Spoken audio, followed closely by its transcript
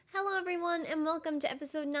everyone, and welcome to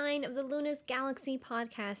episode 9 of the Luna's Galaxy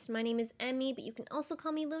podcast. My name is Emmy, but you can also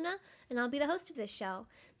call me Luna, and I'll be the host of this show.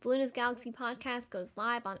 The Luna's Galaxy podcast goes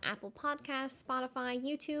live on Apple Podcasts, Spotify,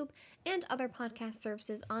 YouTube, and other podcast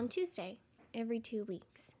services on Tuesday, every 2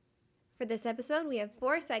 weeks. For this episode, we have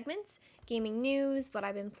 4 segments: gaming news, what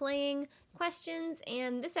I've been playing, questions,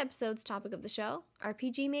 and this episode's topic of the show,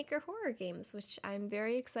 RPG Maker horror games, which I'm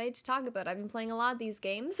very excited to talk about. I've been playing a lot of these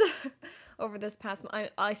games over this past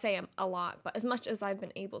month. I say a lot, but as much as I've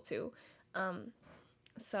been able to.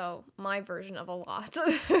 So my version of a lot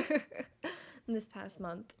this past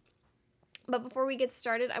month. But before we get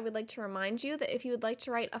started, I would like to remind you that if you would like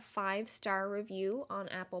to write a 5-star review on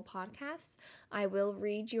Apple Podcasts, I will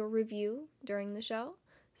read your review during the show.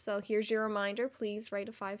 So here's your reminder, please write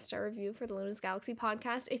a 5-star review for the Luna's Galaxy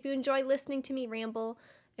podcast. If you enjoy listening to me ramble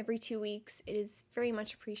every 2 weeks, it is very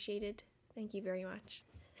much appreciated. Thank you very much.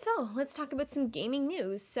 So let's talk about some gaming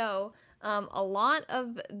news. So a lot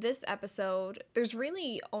of this episode, there's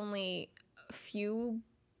really only a few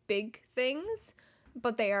big things,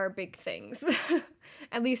 but they are big things.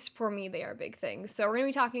 At least for me, they are big things. So we're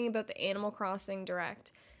going to be talking about the Animal Crossing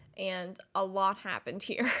Direct, and a lot happened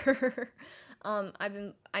here. I'm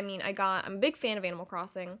a big fan of Animal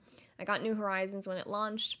Crossing. I got New Horizons when it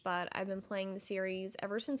launched, but I've been playing the series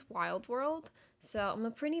ever since Wild World, so I'm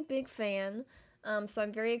a pretty big fan. So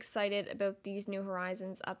I'm very excited about these New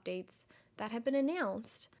Horizons updates that have been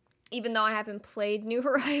announced. Even though I haven't played New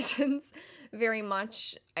Horizons very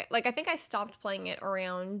much, I think I stopped playing it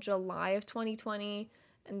around July of 2020,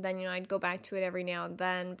 and then, I'd go back to it every now and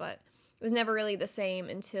then, but it was never really the same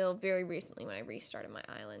until very recently when I restarted my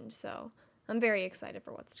island, so I'm very excited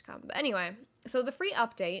for what's to come. But anyway, so the free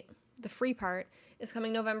update, the free part, is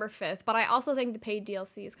coming November 5th, but I also think the paid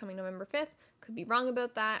DLC is coming November 5th. Could be wrong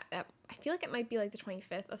about that. I feel like it might be the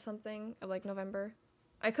 25th of something, of November.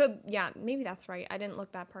 Maybe that's right. I didn't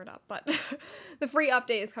look that part up, but the free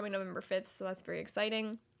update is coming November 5th, so that's very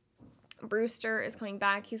exciting. Brewster is coming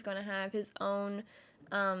back. He's going to have his own,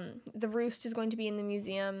 the Roost is going to be in the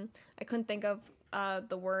museum. I couldn't think of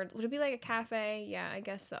the word. Would it be a cafe? Yeah, I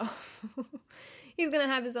guess so. He's going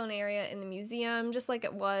to have his own area in the museum, just like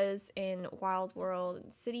it was in Wild World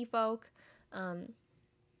and City Folk.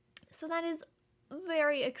 So that is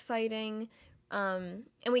very exciting. And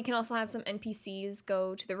we can also have some NPCs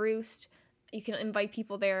go to the Roost. You can invite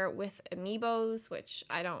people there with amiibos, which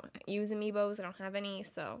I don't use amiibos. I don't have any,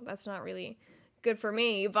 so that's not really good for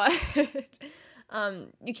me. But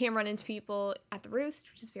you can run into people at the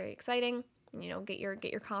Roost, which is very exciting. And, get your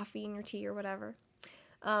coffee and your tea or whatever.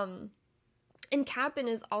 And Cap'n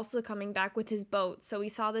is also coming back with his boat. So we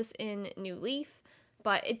saw this in New Leaf,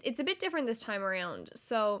 but it's a bit different this time around.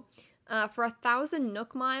 So for 1,000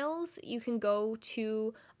 Nook Miles, you can go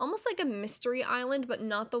to almost like a mystery island, but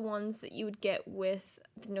not the ones that you would get with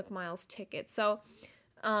the Nook Miles ticket. So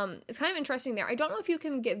it's kind of interesting there. I don't know if you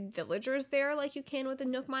can get villagers there like you can with the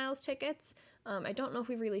Nook Miles tickets. I don't know if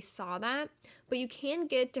we really saw that, but you can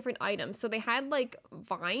get different items. So they had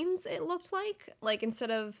vines, it looked like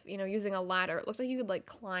instead of, using a ladder, it looked like you could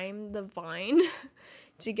climb the vine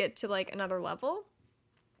to get to another level.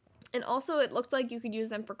 And also, it looked like you could use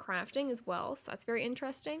them for crafting as well, so that's very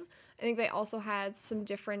interesting. I think they also had some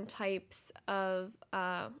different types of,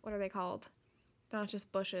 what are they called? They're not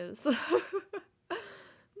just bushes.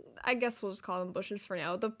 I guess we'll just call them bushes for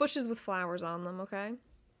now. The bushes with flowers on them, okay?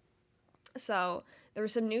 So, there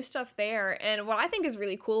was some new stuff there, and what I think is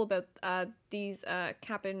really cool about these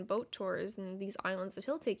Cap'n boat tours and these islands that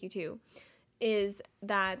he'll take you to is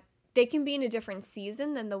that they can be in a different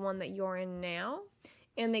season than the one that you're in now.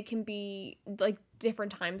 And they can be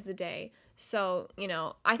different times of the day. So,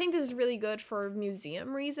 I think this is really good for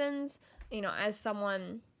museum reasons. As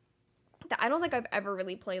someone that I don't think I've ever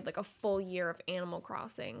really played a full year of Animal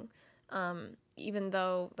Crossing, even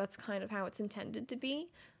though that's kind of how it's intended to be.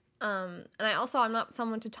 And I'm not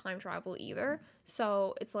someone to time travel either.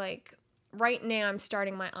 So it's right now I'm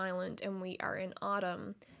starting my island and we are in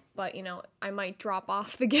autumn. But, I might drop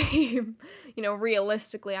off the game.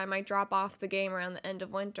 Realistically, I might drop off the game around the end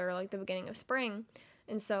of winter, the beginning of spring.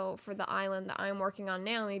 And so for the island that I'm working on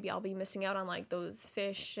now, maybe I'll be missing out on, those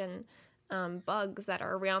fish and bugs that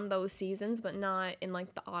are around those seasons, but not in, the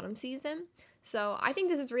autumn season. So I think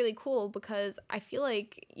this is really cool because I feel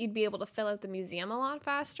like you'd be able to fill out the museum a lot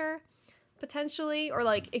faster, potentially. Or,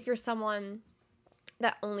 if you're someone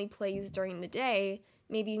that only plays during the day,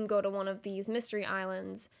 maybe you can go to one of these mystery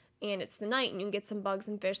islands and it's the night and you can get some bugs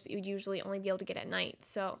and fish that you'd usually only be able to get at night.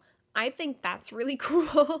 So I think that's really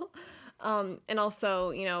cool. And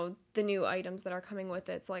also, the new items that are coming with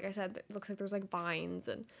it. So like I said, it looks like there's vines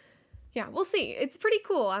and Yeah, we'll see. It's pretty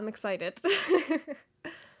cool. I'm excited.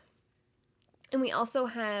 And we also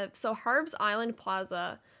have, so Harv's Island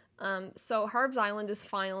Plaza. So Harv's Island is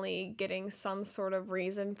finally getting some sort of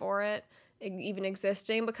reason for it even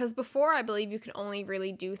existing, because before I believe you could only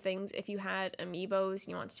really do things if you had amiibos and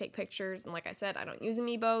you want to take pictures, and like I said, I don't use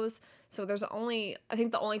amiibos, so I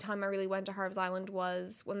think the only time I really went to Harv's Island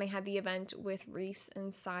was when they had the event with Reese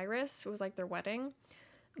and Cyrus. It was like their wedding.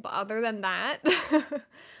 But other than that,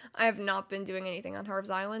 I have not been doing anything on Harv's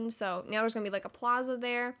Island. So now there's going to be like a plaza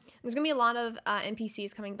there. There's going to be a lot of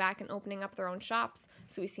NPCs coming back and opening up their own shops.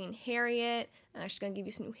 So we've seen Harriet. She's going to give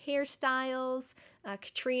you some new hairstyles.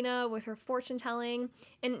 Katrina with her fortune telling.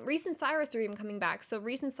 And Reese and Cyrus are even coming back. So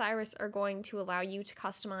Reese and Cyrus are going to allow you to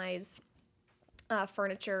customize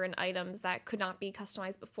furniture and items that could not be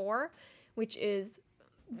customized before, which is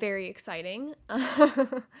very exciting.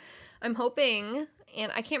 I'm hoping,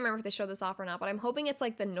 and I can't remember if they showed this off or not, but I'm hoping it's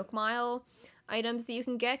like the Nook Mile items that you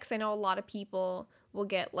can get, because I know a lot of people will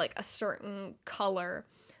get like a certain color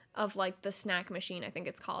of like the snack machine, I think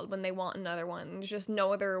it's called, when they want another one. There's just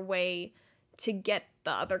no other way to get the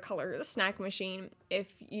other color snack machine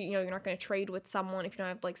if you're not going to trade with someone, if you don't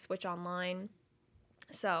have like Switch Online.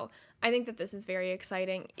 So I think that this is very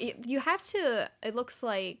exciting. You have to, it looks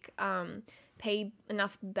like, pay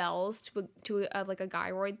enough bells to like a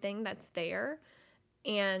gyroid thing that's there,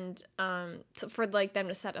 and for like them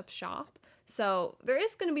to set up shop. So there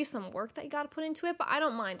is going to be some work that you got to put into it, but I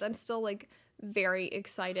don't mind. I'm still like very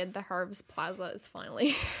excited that Harv's Plaza is finally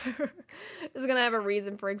is going to have a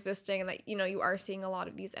reason for existing, and that you are seeing a lot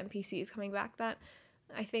of these NPCs coming back that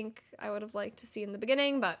I think I would have liked to see in the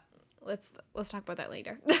beginning, but let's talk about that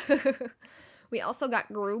later. We also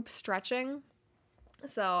got group stretching.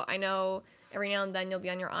 So I know every now and then you'll be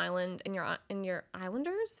on your island, and your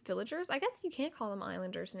villagers. I guess you can't call them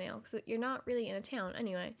islanders now because you're not really in a town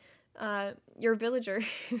anyway. Your villagers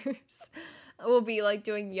will be like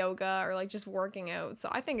doing yoga or like just working out. So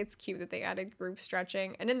I think it's cute that they added group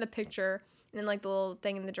stretching. And in the picture, and in like the little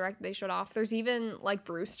thing in the direct they showed off, there's even like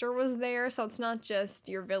Brewster was there. So it's not just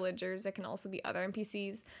your villagers, it can also be other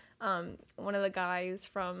NPCs. One of the guys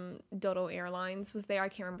from Dodo Airlines was there. I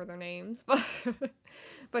can't remember their names,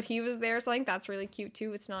 but he was there. So I think that's really cute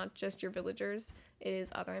too. It's not just your villagers, it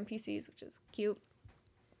is other NPCs, which is cute.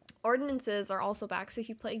 Ordinances are also back. So if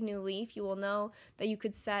you played New Leaf, you will know that you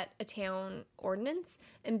could set a town ordinance,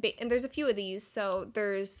 and there's a few of these. So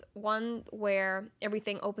there's one where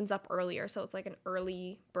everything opens up earlier. So it's like an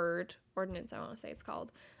early bird ordinance, I want to say it's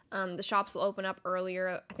called. The shops will open up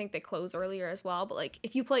earlier. I think they close earlier as well. But like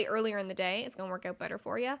if you play earlier in the day, it's going to work out better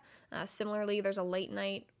for you. Similarly, there's a late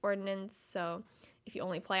night ordinance. So if you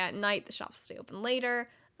only play at night, the shops stay open later.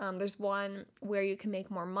 There's one where you can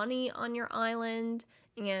make more money on your island.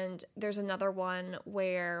 And there's another one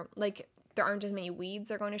where like there aren't as many weeds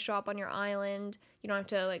that are going to show up on your island. You don't have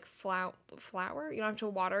to like flower. You don't have to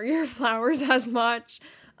water your flowers as much.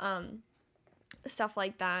 Stuff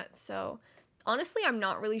like that. So honestly, I'm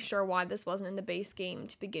not really sure why this wasn't in the base game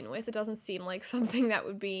to begin with. It doesn't seem like something that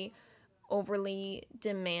would be overly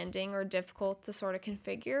demanding or difficult to sort of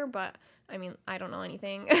configure, but I mean, I don't know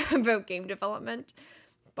anything about game development,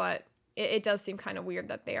 but it does seem kind of weird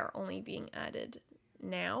that they are only being added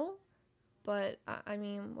now. But I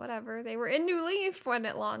mean, whatever. They were in New Leaf when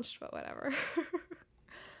it launched, but whatever.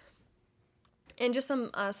 And just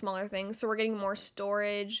some smaller things. So we're getting more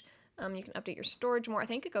storage. You can update your storage more. I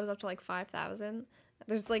think it goes up to like 5,000.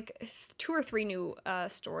 There's like 2 or 3 new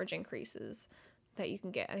storage increases that you can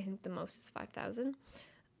get. I think the most is 5,000.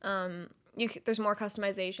 There's more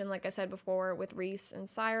customization, like I said before, with Reese and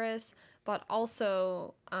Cyrus. But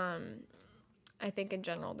also, I think in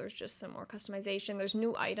general, there's just some more customization. There's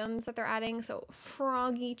new items that they're adding. So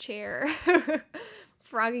Froggy Chair.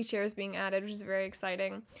 Froggy Chair is being added, which is very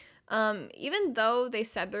exciting. Even though they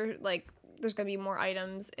said there's going to be more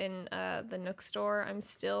items in the Nook store, I'm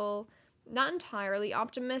still not entirely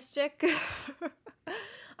optimistic.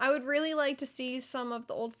 I would really like to see some of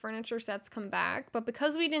the old furniture sets come back, but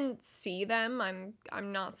because we didn't see them,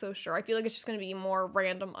 I'm not so sure. I feel like it's just going to be more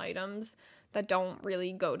random items that don't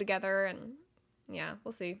really go together, and yeah,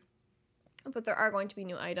 we'll see. But there are going to be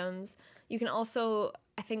new items. You can also,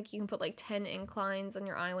 I think you can put like 10 inclines on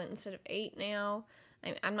your island instead of 8 now.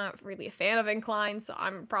 I'm not really a fan of inclines, so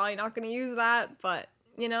I'm probably not going to use that, but,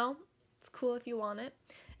 it's cool if you want it.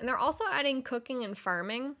 And they're also adding cooking and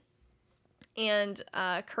farming, and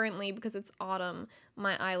currently, because it's autumn,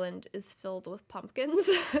 my island is filled with pumpkins,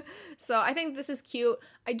 so I think this is cute.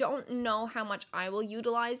 I don't know how much I will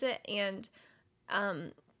utilize it, and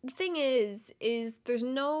the thing is there's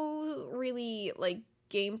no really,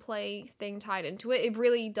 gameplay thing tied into it. It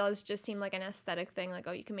really does just seem like an aesthetic thing. Like,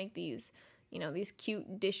 oh, you can make these, these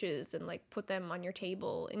cute dishes and like put them on your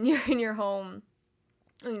table in your home.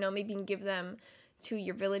 Maybe you can give them to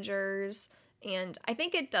your villagers. And I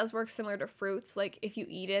think it does work similar to fruits. Like, if you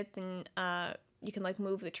eat it, then you can like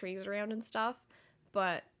move the trees around and stuff.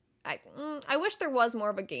 But I wish there was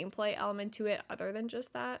more of a gameplay element to it other than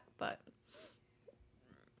just that. But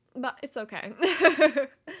it's okay.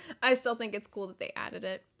 I still think it's cool that they added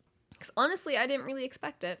it. Because honestly, I didn't really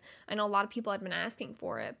expect it. I know a lot of people had been asking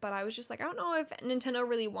for it, but I was just like, I don't know if Nintendo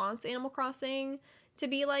really wants Animal Crossing to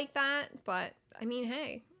be like that. But, I mean,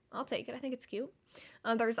 hey, I'll take it. I think it's cute.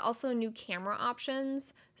 There's also new camera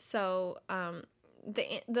options. So,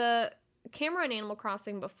 the camera in Animal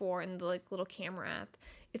Crossing before in the like little camera app,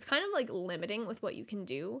 it's kind of like limiting with what you can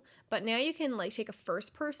do, but now you can like take a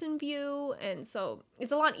first person view, and so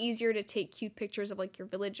it's a lot easier to take cute pictures of like your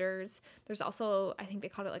villagers. There's also, I think they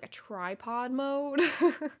called it like a tripod mode.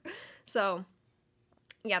 So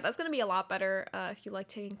yeah, that's going to be a lot better if you like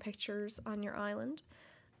taking pictures on your island.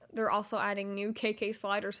 They're also adding new KK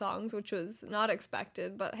Slider songs, which was not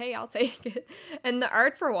expected, but hey, I'll take it. And the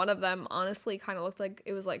art for one of them honestly kind of looked like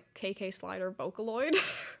it was like KK Slider Vocaloid.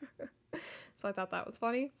 So I thought that was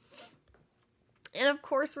funny. And of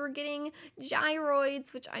course, we're getting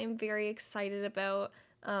gyroids, which I'm very excited about.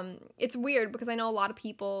 It's weird because I know a lot of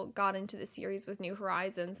people got into the series with New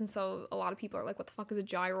Horizons, and so a lot of people are like, what the fuck is a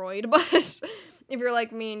gyroid? But if you're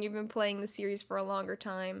like me and you've been playing the series for a longer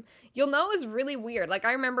time, you'll know it's really weird. Like,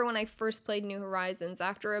 I remember when I first played New Horizons,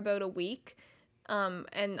 after about a week,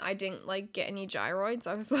 and I didn't like get any gyroids,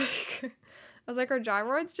 I was like, are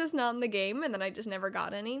gyroids just not in the game? And then I just never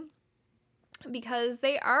got any. Because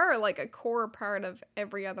they are like a core part of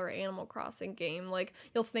every other Animal Crossing game. Like,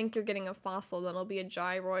 you'll think you're getting a fossil, then it'll be a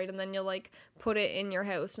gyroid, and then you'll like put it in your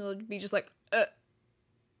house and it'll be just like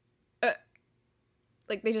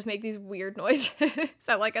like they just make these weird noises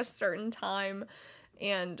at like a certain time,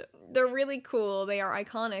 and they're really cool. They are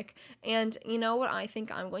iconic. And you know what I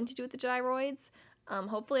think I'm going to do with the gyroids?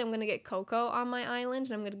 Hopefully I'm going to get Coco on my island,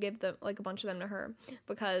 and I'm going to give them like a bunch of them to her,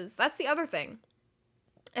 because that's the other thing.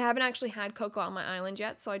 I haven't actually had Coco on my island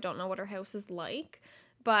yet, so I don't know what her house is like,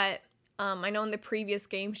 but I know in the previous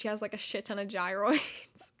game she has like a shit ton of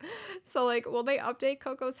gyroids. So like, will they update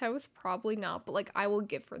Coco's house? Probably not, but like, I will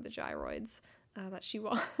give her the gyroids that she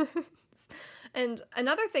wants. And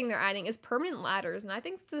another thing they're adding is permanent ladders, and I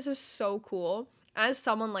think this is so cool. As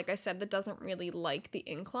someone, like I said, that doesn't really like the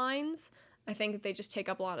inclines, I think that they just take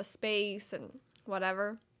up a lot of space and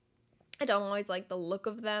whatever. I don't always like the look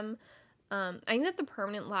of them. I think that the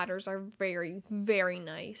permanent ladders are very, very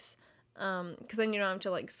nice, because then you don't have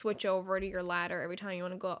to, like, switch over to your ladder every time you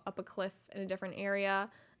want to go up a cliff in a different area,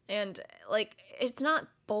 and, like, it's not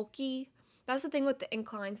bulky. That's the thing with the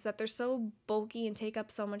inclines, is that they're so bulky and take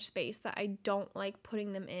up so much space that I don't like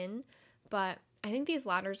putting them in, but I think these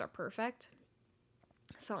ladders are perfect.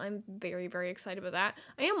 So I'm very, very excited about that.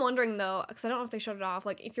 I am wondering, though, because I don't know if they showed it off,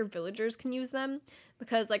 like, if your villagers can use them.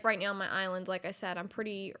 Because, like, right now on my island, like I said, I'm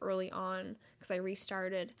pretty early on because I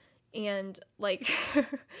restarted. And, like,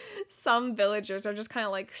 some villagers are just kind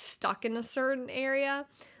of, like, stuck in a certain area.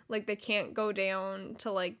 Like, they can't go down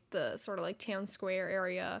to, like, the sort of, like, town square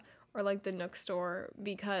area or, like, the Nook store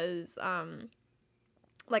because,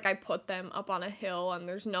 like, I put them up on a hill and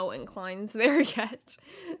there's no inclines there yet.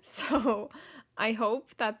 So I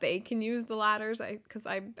hope that they can use the ladders, because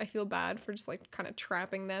I feel bad for just, like, kind of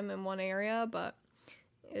trapping them in one area, but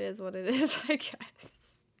it is what it is, I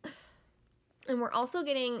guess. And we're also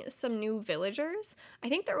getting some new villagers. I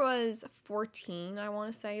think there was 14, I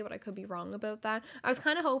want to say, but I could be wrong about that. I was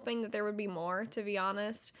kind of hoping that there would be more, to be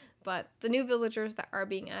honest, but the new villagers that are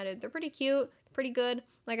being added, they're pretty cute, pretty good.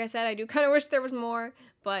 Like I said, I do kind of wish there was more,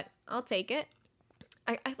 but I'll take it.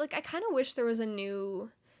 I kind of wish there was a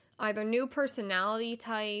either new personality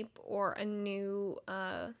type or a new,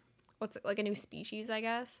 a new species, I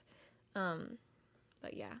guess.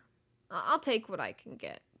 But yeah, I'll take what I can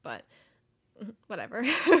get, but whatever.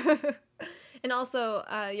 And also,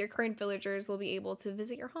 your current villagers will be able to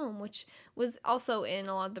visit your home, which was also in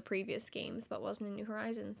a lot of the previous games, but wasn't in New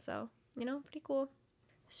Horizons, so, pretty cool.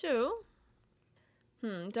 So,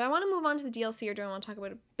 do I want to move on to the DLC, or do I want to talk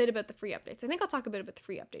a bit about the free updates? I think I'll talk a bit about the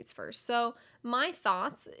free updates first. So, my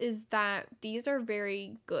thoughts is that these are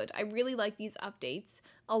very good. I really like these updates.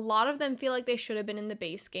 A lot of them feel like they should have been in the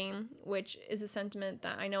base game, which is a sentiment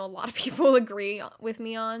that I know a lot of people agree with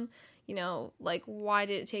me on. Like, why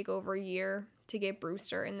did it take over a year to get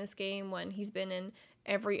Brewster in this game when he's been in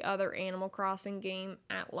every other Animal Crossing game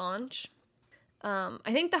at launch? I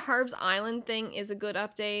think the Harb's Island thing is a good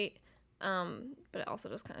update. But it also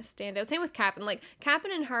just kind of stand out. Same with Cap'n. Like,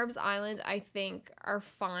 Cap'n and Harb's Island, I think, are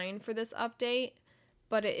fine for this update,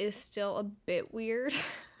 but it is still a bit weird.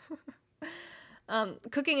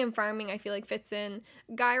 Cooking and farming, I feel like fits in.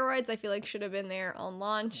 Gyroids, I feel like should have been there on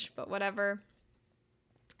launch, but whatever.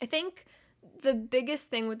 I think the biggest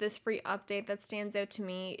thing with this free update that stands out to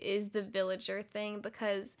me is the villager thing,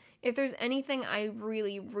 because if there's anything I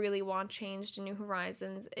really, really want changed in New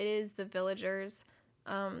Horizons, it is the villagers.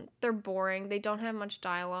 They're boring. They don't have much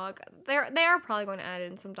dialogue. They are probably going to add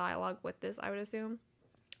in some dialogue with this, I would assume.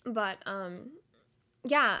 But,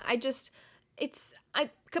 yeah,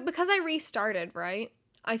 because I restarted, right?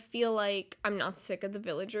 I feel like I'm not sick of the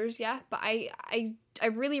villagers yet, but I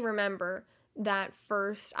really remember that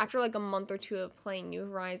first, after like a month or two of playing New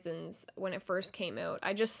Horizons when it first came out,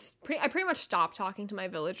 I pretty much stopped talking to my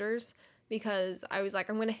villagers because I was like,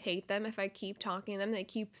 I'm gonna hate them if I keep talking to them. They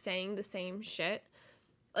keep saying the same shit.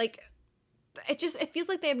 Like, it feels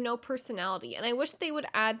like they have no personality, and I wish they would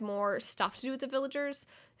add more stuff to do with the villagers.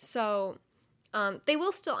 So they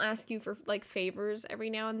will still ask you for like favors every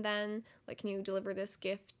now and then, like, can you deliver this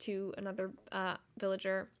gift to another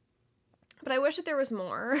villager? But I wish that there was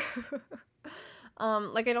more.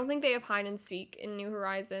 Like, I don't think they have hide and seek in New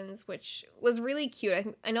Horizons, which was really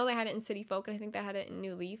cute. I know they had it in City Folk, and I think they had it in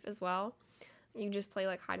New Leaf as well. You can just play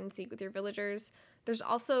like hide and seek with your villagers. There's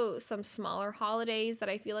also some smaller holidays that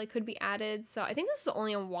I feel like could be added. So I think this is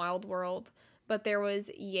only in Wild World, but there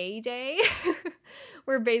was Yay Day,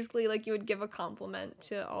 where basically like you would give a compliment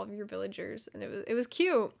to all of your villagers, and it was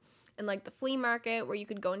cute. And like the flea market, where you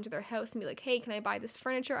could go into their house and be like, hey, can I buy this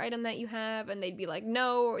furniture item that you have? And they'd be like,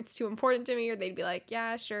 no, or it's too important to me. Or they'd be like,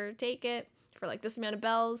 yeah, sure, take it for like this amount of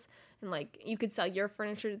bells. And like you could sell your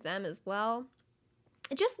furniture to them as well.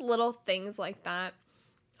 Just little things like that,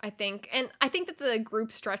 I think. And I think that the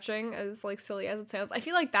group stretching, as like silly as it sounds, I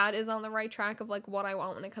feel like that is on the right track of like what I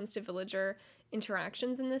want when it comes to villager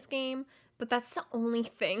interactions in this game. But that's the only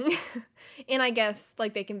thing. And I guess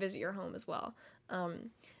like they can visit your home as well.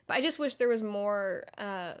 But I just wish there was more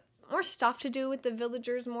stuff to do with the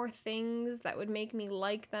villagers, more things that would make me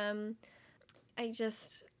like them.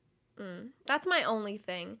 That's my only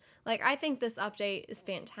thing. Like, I think this update is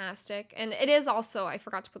fantastic. And it is also, I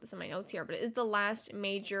forgot to put this in my notes here, but it is the last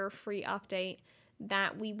major free update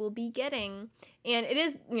that we will be getting. And it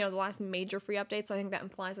is, the last major free update, so I think that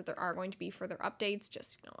implies that there are going to be further updates,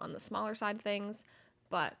 just, on the smaller side of things.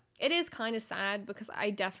 But it is kind of sad because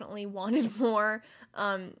I definitely wanted more.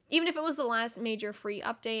 Even if it was the last major free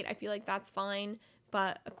update, I feel like that's fine.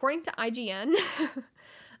 But according to IGN,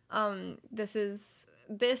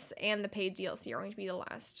 this and the paid DLC are going to be the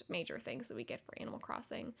last major things that we get for Animal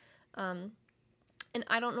Crossing. And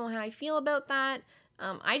I don't know how I feel about that.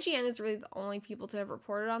 IGN is really the only people to have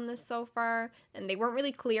reported on this so far, and they weren't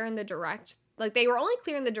really clear in the direct. Like, they were only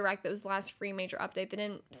clear in the direct that was the last free major update. They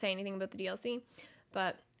didn't say anything about the DLC,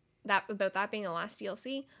 but about that being the last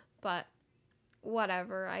DLC, but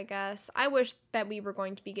whatever, I guess. I wish that we were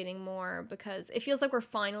going to be getting more, because it feels like we're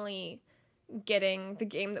finally getting the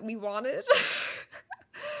game that we wanted.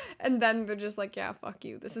 And then they're just like, yeah, fuck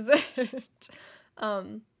you, this is it.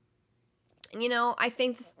 I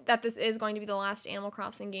think that this is going to be the last Animal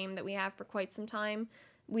Crossing game that we have for quite some time.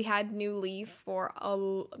 We had New Leaf for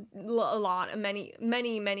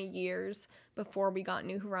many years before we got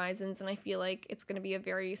New Horizons, and I feel like it's going to be a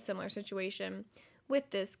very similar situation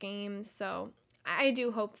with this game, so I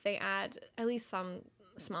do hope they add at least some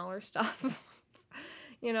smaller stuff.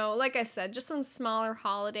 Like I said, just some smaller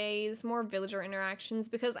holidays, more villager interactions,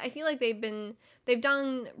 because I feel like they've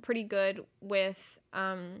done pretty good with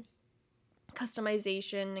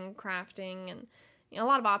customization and crafting and a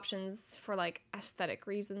lot of options for like aesthetic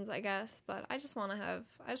reasons, I guess. But I just want to have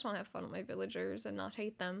fun with my villagers and not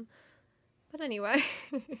hate them. But anyway,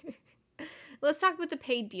 let's talk about the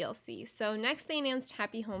paid DLC. So next they announced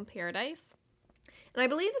Happy Home Paradise, and I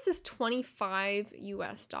believe this is $25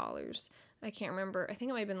 US. I can't remember. I think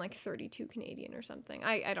it might have been like 32 Canadian or something.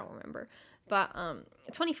 I don't remember. But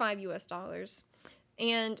 $25 US.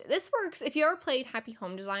 And this works, if you ever played Happy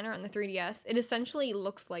Home Designer on the 3DS, it essentially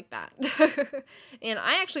looks like that. And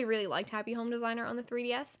I actually really liked Happy Home Designer on the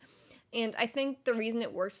 3DS. And I think the reason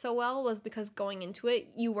it worked so well was because going into it,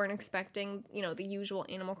 you weren't expecting, the usual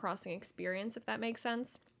Animal Crossing experience, if that makes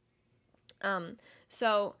sense. In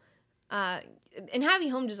Happy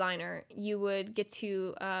Home Designer, you would get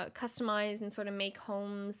to customize and sort of make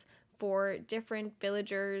homes for different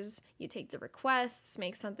villagers. You take the requests,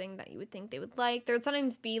 make something that you would think they would like. There would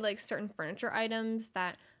sometimes be like certain furniture items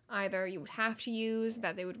that either you would have to use,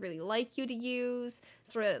 that they would really like you to use,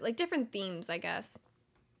 sort of like different themes, I guess.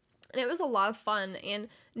 And it was a lot of fun, and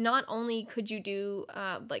not only could you do,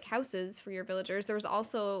 like, houses for your villagers, there was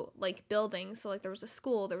also, like, buildings, so, like, there was a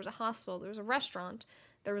school, there was a hospital, there was a restaurant,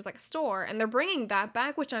 there was, like, a store, and they're bringing that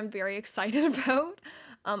back, which I'm very excited about.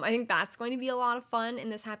 I think that's going to be a lot of fun in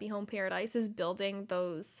this Happy Home Paradise, is building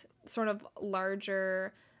those sort of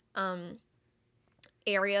larger,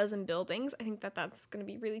 areas and buildings. I think that that's going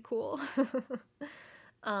to be really cool.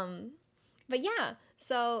 But yeah,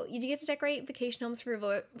 so you do get to decorate vacation homes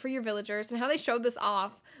for your villagers, and how they showed this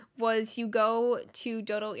off was you go to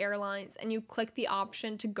Dodo Airlines and you click the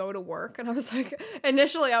option to go to work, and I was like,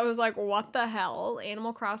 initially I was like, what the hell?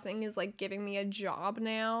 Animal Crossing is like giving me a job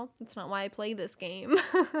now. That's not why I play this game.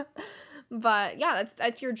 But yeah,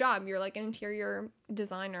 that's your job. You're like an interior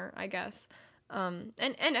designer, I guess, and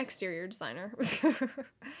exterior designer.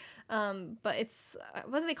 But it's,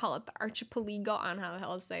 what do they call it? The Archipelago? I don't know how the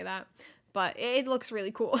hell to say that. But it looks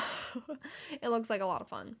really cool. It looks like a lot of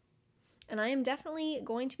fun. And I am definitely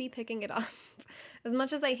going to be picking it up. As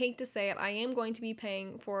much as I hate to say it, I am going to be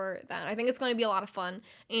paying for that. I think it's going to be a lot of fun.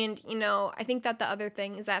 And, you know, I think that the other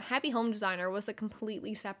thing is that Happy Home Designer was a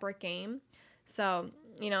completely separate game. So,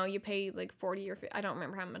 you know, you pay like $40 or I don't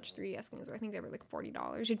remember how much 3DS games were. I think they were like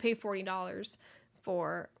 $40. You'd pay $40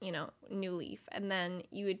 for, you know, New Leaf. And then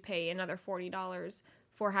you would pay another $40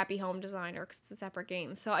 for Happy Home Designer because it's a separate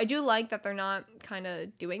game. So I do like that they're not kind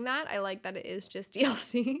of doing that. I like that it is just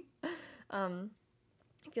DLC.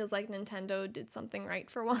 It feels like Nintendo did something right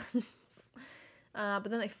for once. But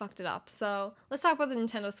then they fucked it up. So let's talk about the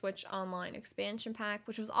Nintendo Switch Online expansion pack,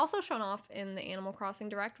 which was also shown off in the Animal Crossing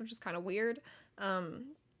Direct, which is kind of weird.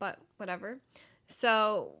 But whatever.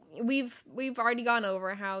 So we've already gone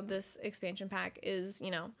over how this expansion pack is,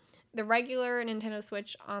 you know, the regular Nintendo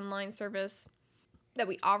Switch Online service that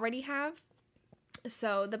we already have.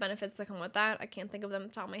 So the benefits that come with that, I can't think of them at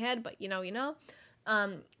the top of my head, but you know.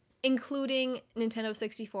 Including Nintendo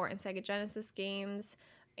 64 and Sega Genesis games.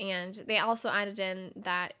 And they also added in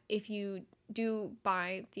that if you do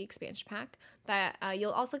buy the expansion pack, that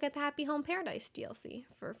you'll also get the Happy Home Paradise DLC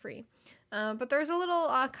for free. But there's a little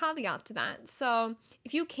caveat to that. So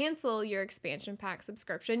if you cancel your expansion pack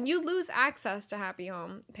subscription, you lose access to Happy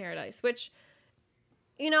Home Paradise, which,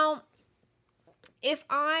 you know, if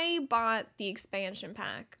I bought the expansion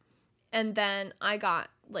pack and then I got,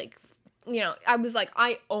 like, you know, I was like,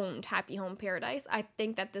 I owned Happy Home Paradise, I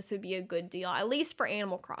think that this would be a good deal, at least for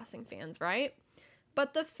Animal Crossing fans, right?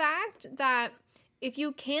 But the fact that if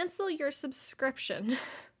you cancel your subscription,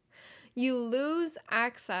 you lose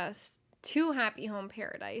access to Happy Home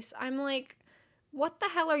Paradise, I'm like, what the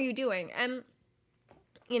hell are you doing? And,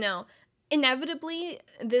 you know, inevitably,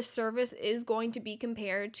 this service is going to be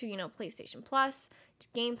compared to, you know, PlayStation Plus, to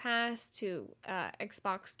Game Pass, to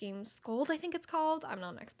Xbox Games Gold, I think it's called. I'm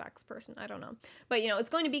not an Xbox person, I don't know. But, you know, it's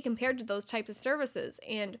going to be compared to those types of services.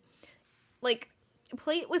 And, like,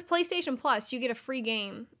 with PlayStation Plus, you get a free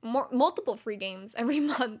game, multiple free games every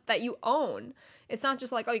month that you own. It's not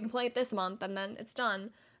just like, oh, you can play it this month and then it's done.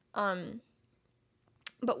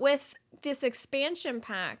 But with this expansion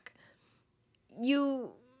pack,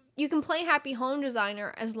 you can play Happy Home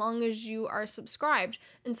Designer as long as you are subscribed.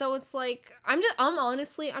 And so it's like, I'm just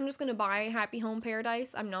going to buy Happy Home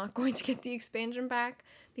Paradise. I'm not going to get the expansion pack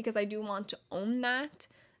because I do want to own that.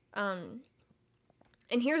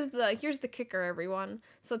 And here's the kicker, everyone.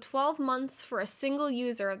 So 12 months for a single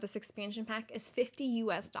user of this expansion pack is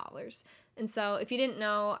 $50. And so if you didn't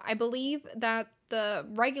know, I believe that the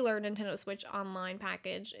regular Nintendo Switch Online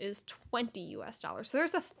package is $20. So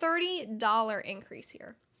there's a $30 increase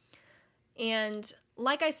here. And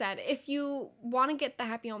like I said, if you want to get the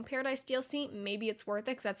Happy Home Paradise DLC, maybe it's worth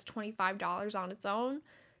it because that's $25 on its own.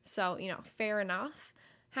 So, you know, fair enough.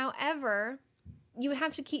 However, you would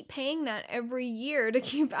have to keep paying that every year to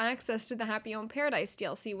keep access to the Happy Home Paradise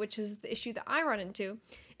DLC, which is the issue that I run into.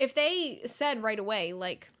 If they said right away,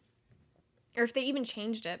 like, or if they even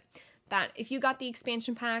changed it, that if you got the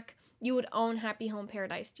expansion pack, you would own Happy Home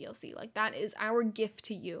Paradise DLC. Like, that is our gift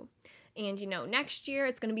to you. And, you know, next year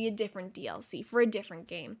it's going to be a different DLC for a different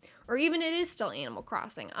game. Or even it is still Animal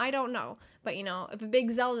Crossing. I don't know. But, you know, if a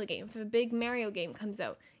big Zelda game, if a big Mario game comes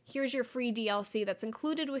out, here's your free DLC that's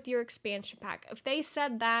included with your expansion pack. If they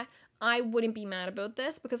said that, I wouldn't be mad about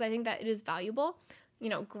this because I think that it is valuable. You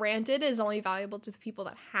know, granted, it is only valuable to the people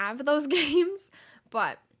that have those games.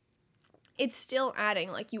 But it's still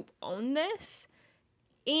adding, like, you own this.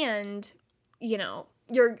 And, you know,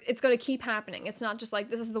 it's going to keep happening. It's not just like,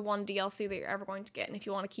 this is the one DLC that you're ever going to get, and if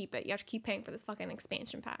you want to keep it, you have to keep paying for this fucking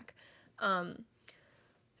expansion pack.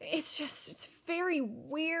 It's very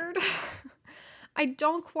weird. I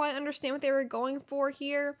don't quite understand what they were going for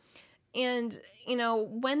here. And, you know,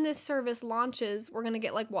 when this service launches, we're going to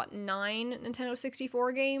get like, what, 9 Nintendo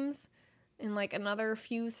 64 games and like another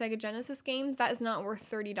few Sega Genesis games. That is not worth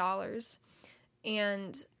 $30.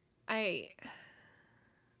 And I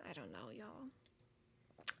don't know, y'all.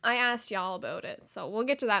 I asked y'all about it, so we'll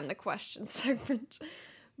get to that in the question segment.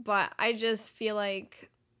 But I just feel like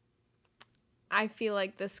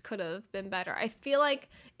this could have been better. I feel like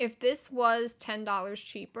if this was $10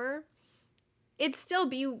 cheaper, it'd still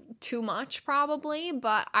be too much probably,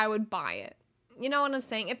 but I would buy it. You know what I'm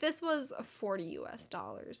saying? If this was $40 US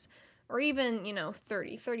or even, you know,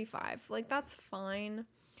 30, 35, like that's fine.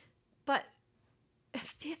 But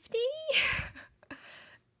 50?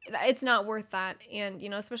 It's not worth that. And, you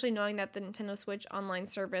know, especially knowing that the Nintendo Switch online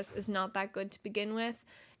service is not that good to begin with,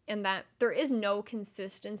 and that there is no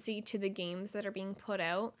consistency to the games that are being put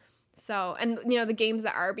out. So, and, you know, the games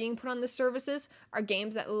that are being put on the services are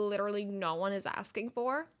games that literally no one is asking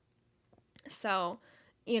for. So,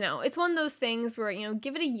 you know, it's one of those things where, you know,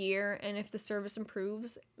 give it a year, and if the service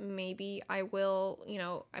improves, maybe I will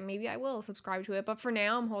subscribe to it. But for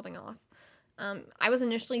now, I'm holding off. I was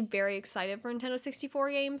initially very excited for Nintendo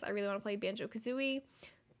 64 games. I really want to play Banjo-Kazooie.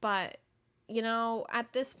 But, you know,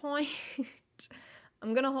 at this point,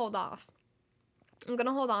 I'm going to hold off. I'm going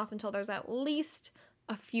to hold off until there's at least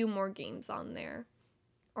a few more games on there.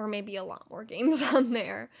 Or maybe a lot more games on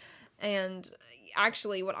there. And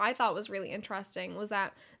actually, what I thought was really interesting was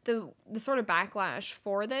that the sort of backlash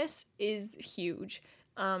for this is huge.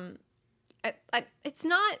 It's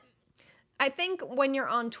not... I think when you're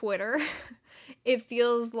on Twitter, it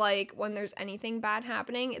feels like when there's anything bad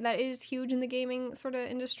happening, that is huge in the gaming sort of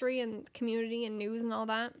industry and community and news and all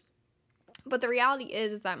that. But the reality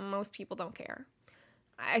is that most people don't care.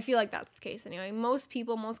 I feel like that's the case anyway. Most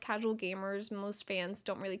people, most casual gamers, most fans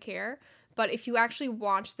don't really care. But if you actually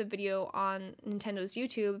watch the video on Nintendo's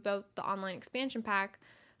YouTube about the online expansion pack,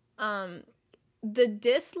 the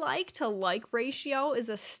dislike to like ratio is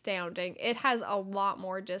astounding. It has a lot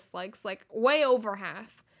more dislikes, like way over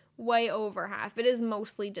half. It is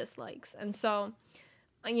mostly dislikes. And so,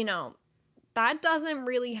 you know, that doesn't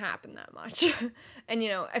really happen that much. And, you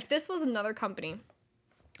know, if this was another company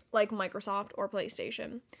like Microsoft or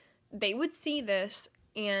PlayStation, they would see this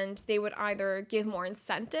and they would either give more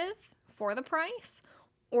incentive for the price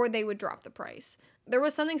or they would drop the price. There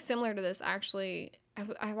was something similar to this actually.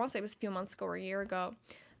 I want to say it was a few months ago or a year ago,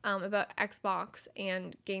 about Xbox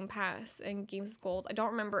and Game Pass and Games with Gold. I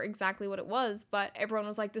don't remember exactly what it was, but everyone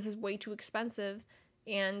was like, this is way too expensive,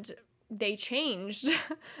 and they changed.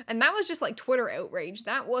 And that was just like Twitter outrage.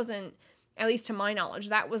 That wasn't, at least to my knowledge,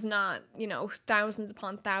 that was not, you know, thousands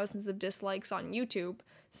upon thousands of dislikes on YouTube.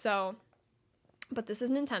 So, but this is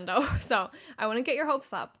Nintendo, so I wouldn't get your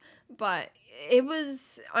hopes up. But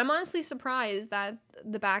I'm honestly surprised that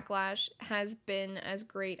the backlash has been as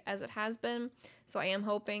great as it has been. So I am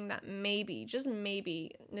hoping that maybe, just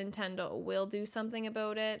maybe, Nintendo will do something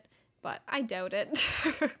about it. But I doubt it.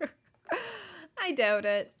 I doubt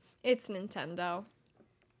it. It's Nintendo.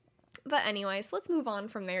 But anyways, let's move on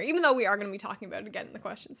from there, even though we are going to be talking about it again in the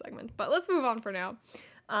question segment. But let's move on for now.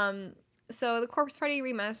 So the Corpse Party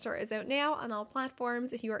Remaster is out now on all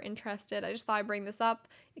platforms if you are interested. I just thought I'd bring this up.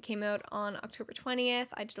 It came out on October 20th.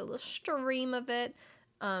 I did a little stream of it.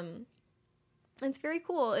 It's very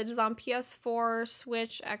cool. It is on PS4,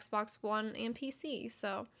 Switch, Xbox One, and PC.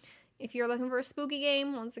 So if you're looking for a spooky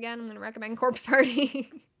game, once again, I'm going to recommend Corpse Party.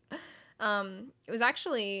 It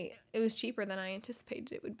was cheaper than I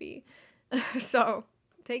anticipated it would be. So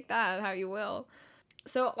take that how you will.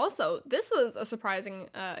 So also, this was a surprising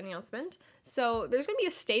announcement. So there's going to be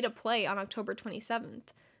a State of Play on October 27th.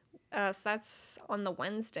 So that's on the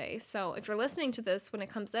Wednesday. So if you're listening to this when it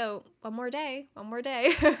comes out, one more day.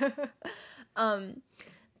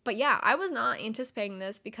 But yeah, I was not anticipating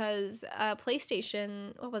this because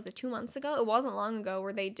PlayStation, 2 months ago? It wasn't long ago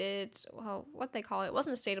where they did, what they call it. It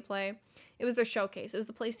wasn't a State of Play. It was their showcase. It was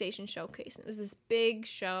the PlayStation showcase. It was this big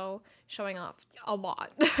show showing off a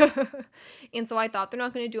lot. And so I thought they're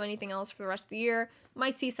not going to do anything else for the rest of the year.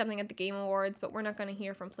 Might see something at the Game Awards, but we're not going to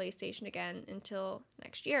hear from PlayStation again until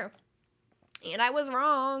next year. And I was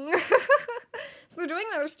wrong. So they're doing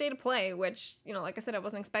another State of Play, which, you know, like I said, I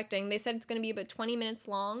wasn't expecting. They said it's going to be about 20 minutes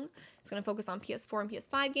long. It's going to focus on PS4 and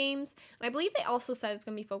PS5 games. And I believe they also said it's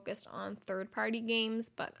going to be focused on third-party games,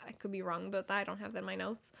 but I could be wrong about that. I don't have that in my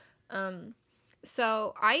notes.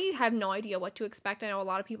 So I have no idea what to expect. I know a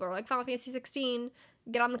lot of people are like, Final Fantasy 16,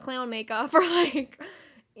 get on the clown makeup, or like,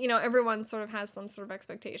 you know, everyone sort of has some sort of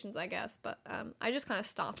expectations, I guess, but I just kind of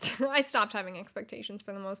stopped. I stopped having expectations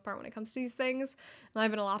for the most part when it comes to these things, and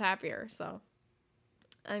I've been a lot happier, so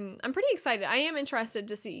I'm pretty excited. I am interested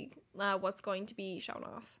to see what's going to be shown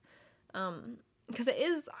off. Because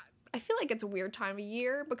I feel like it's a weird time of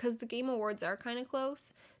year because the Game Awards are kind of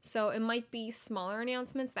close. So it might be smaller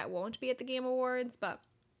announcements that won't be at the Game Awards, but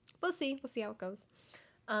we'll see. We'll see how it goes.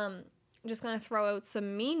 I'm just going to throw out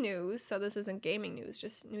some me news. So this isn't gaming news,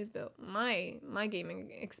 just news about my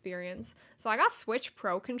gaming experience. So I got Switch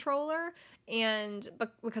Pro controller, and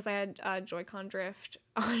because I had Joy-Con drift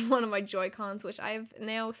on one of my Joy-Cons, which I've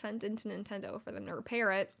now sent into Nintendo for them to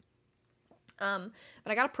repair it. But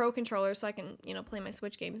I got a Pro controller so I can, play my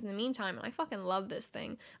Switch games in the meantime, and I fucking love this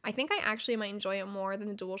thing. I think I actually might enjoy it more than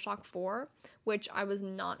the DualShock 4, which I was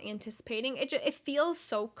not anticipating. It feels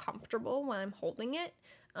so comfortable when I'm holding it.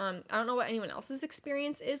 I don't know what anyone else's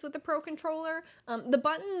experience is with the Pro controller.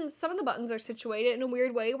 Some of the buttons are situated in a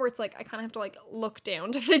weird way where it's like I kind of have to like look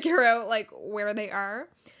down to figure out like where they are.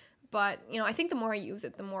 But, I think the more I use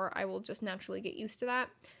it, the more I will just naturally get used to that.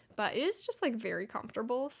 But it is just like very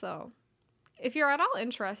comfortable, so if you're at all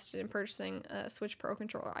interested in purchasing a Switch Pro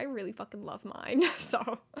controller, I really fucking love mine.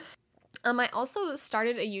 So I also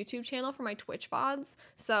started a YouTube channel for my Twitch VODs.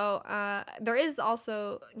 So there is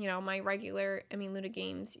also, my regular Luna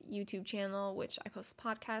Games YouTube channel, which I post a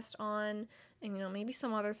podcast on, and, maybe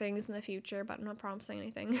some other things in the future, but I'm not promising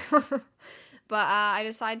anything. But I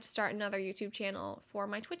decided to start another YouTube channel for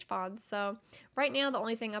my Twitch VODs. So right now, the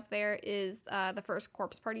only thing up there is the first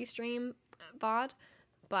Corpse Party stream VOD.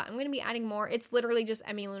 But I'm going to be adding more. It's literally just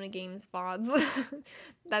Emmy Luna Games VODs.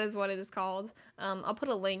 That is what it is called. I'll put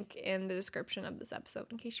a link in the description of this episode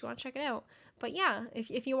in case you want to check it out. But yeah,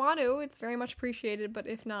 if you want to, it's very much appreciated. But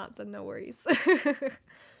if not, then no worries.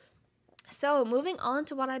 So moving on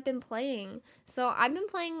to what I've been playing. So I've been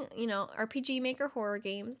playing, RPG Maker horror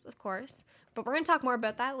games, of course. But we're going to talk more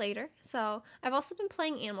about that later. So I've also been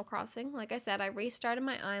playing Animal Crossing. Like I said, I restarted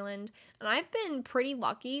my island. And I've been pretty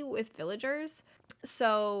lucky with villagers.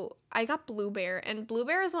 So I got Blue Bear, and Blue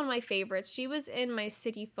Bear is one of my favorites. She was in my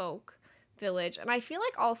City Folk village, and I feel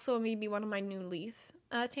like also maybe one of my New Leaf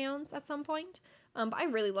towns at some point. But I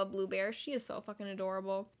really love Blue Bear. She is so fucking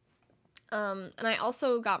adorable. And I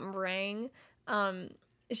also got Meringue.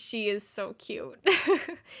 She is so cute.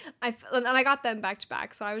 And I got them back to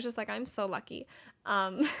back, so I was just like, I'm so lucky.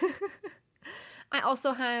 I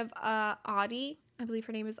also have Audie. I believe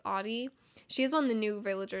her name is Audie. She is one of the new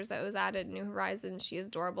villagers that was added in New Horizons. She is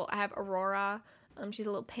adorable. I have Aurora. She's a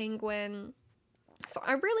little penguin. So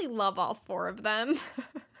I really love all four of them.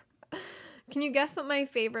 Can you guess what my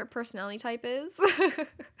favorite personality type is?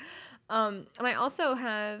 And I also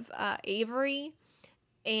have Avery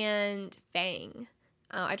and Fang.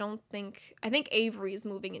 I think Avery is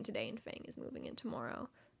moving in today and Fang is moving in tomorrow.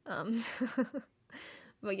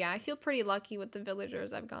 But yeah, I feel pretty lucky with the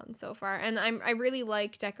villagers I've gotten so far. And I really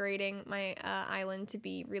like decorating my island to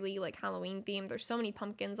be really like Halloween themed. There's so many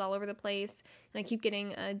pumpkins all over the place. And I keep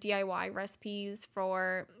getting DIY recipes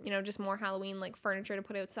for, just more Halloween like furniture to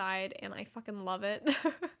put outside. And I fucking love it.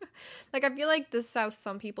 Like, I feel like this is how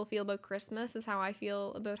some people feel about Christmas, is how I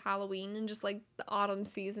feel about Halloween and just like the autumn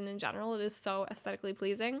season in general. It is so aesthetically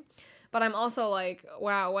pleasing. But I'm also like,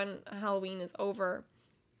 wow, when Halloween is over,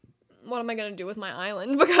 what am I going to do with my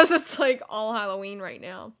island? Because it's like all Halloween right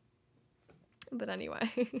now. But anyway,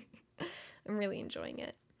 I'm really enjoying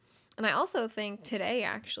it. And I also think today,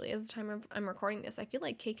 actually, as the time I'm recording this, I feel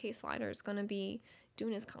like KK Slider is going to be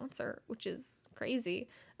doing his concert, which is crazy.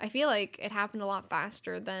 I feel like it happened a lot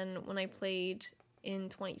faster than when I played in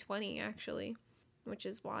 2020, actually, which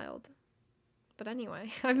is wild. But anyway,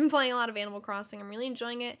 I've been playing a lot of Animal Crossing. I'm really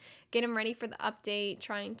enjoying it. Getting ready for the update,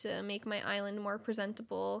 trying to make my island more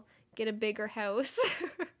presentable, get a bigger house.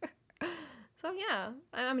 So yeah,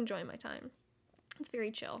 I'm enjoying my time. It's very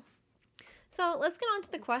chill. So let's get on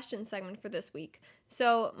to the question segment for this week.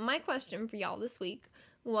 So my question for y'all this week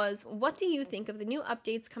was, what do you think of the new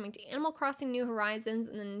updates coming to Animal Crossing New Horizons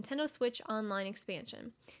and the Nintendo Switch Online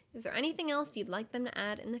expansion? Is there anything else you'd like them to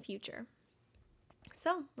add in the future?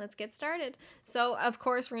 So let's get started. So of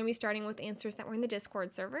course, we're going to be starting with answers that were in the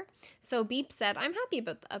Discord server. So Beep said, I'm happy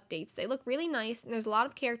about the updates. They look really nice, and there's a lot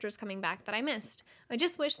of characters coming back that I missed. I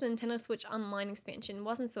just wish the Nintendo Switch Online expansion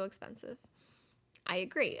wasn't so expensive. I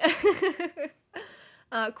agree.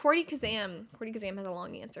 Cordy Kazam has a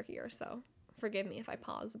long answer here, so forgive me if I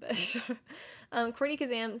pause a bit. Cordy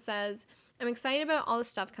Kazam says, I'm excited about all the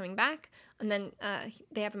stuff coming back. And then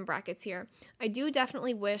they have in brackets here, I do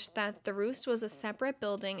definitely wish that the Roost was a separate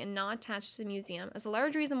building and not attached to the museum, as a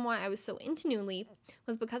large reason why I was so into New Leaf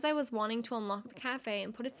was because I was wanting to unlock the cafe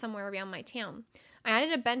and put it somewhere around my town. I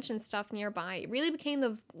added a bench and stuff nearby. It really became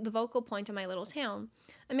the vocal point of my little town.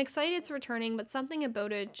 I'm excited it's returning, but something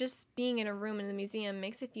about it, just being in a room in the museum,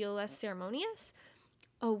 makes it feel less ceremonious.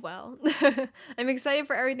 Oh well. I'm excited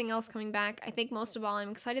for everything else coming back. I think most of all,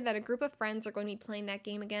 I'm excited that a group of friends are going to be playing that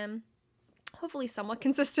game again. Hopefully somewhat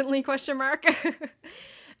consistently, question mark.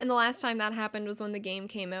 And the last time that happened was when the game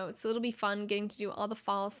came out, so it'll be fun getting to do all the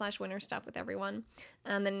fall/winter stuff with everyone.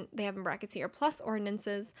 And then they have in brackets here, plus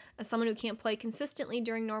ordinances. As someone who can't play consistently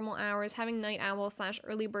during normal hours, having night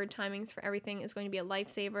owl/early bird timings for everything is going to be a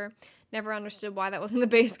lifesaver. Never understood why that was in the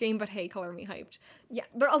base game, but hey, color me hyped. Yeah,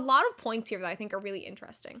 there are a lot of points here that I think are really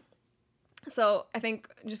interesting. So I think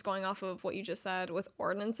just going off of what you just said with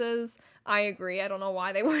ordinances, I agree. I don't know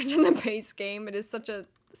why they weren't in the base game. It is such a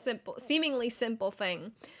seemingly simple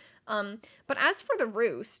thing. But as for the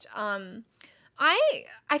roost, I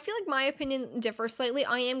feel like my opinion differs slightly.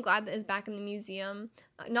 I am glad that it's back in the museum,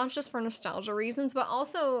 not just for nostalgia reasons, but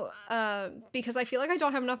also because I feel like I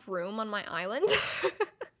don't have enough room on my island.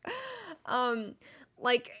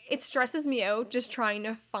 Like, it stresses me out just trying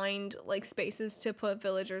to find, like, spaces to put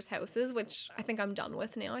villagers' houses, which I think I'm done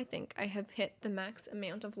with now. I think I have hit the max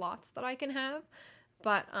amount of lots that I can have.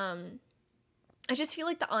 But, I just feel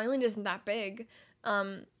like the island isn't that big,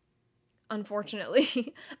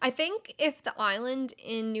 unfortunately. I think if the island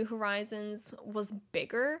in New Horizons was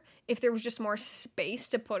bigger, if there was just more space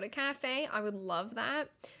to put a cafe, I would love that.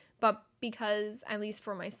 But because, at least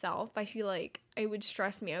for myself, I feel like it would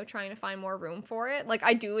stress me out trying to find more room for it. Like,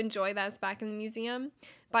 I do enjoy that it's back in the museum,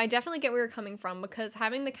 but I definitely get where you're coming from, because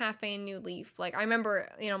having the cafe in New Leaf, like, I remember,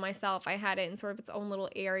 myself, I had it in sort of its own little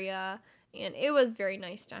area, and it was very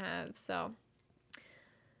nice to have, so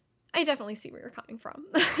I definitely see where you're coming from.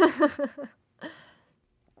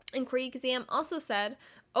 And Critic Exam also said,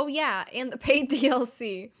 oh yeah, and the paid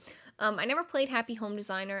DLC. I never played Happy Home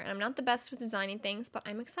Designer, and I'm not the best with designing things, but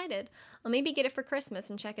I'm excited. I'll maybe get it for Christmas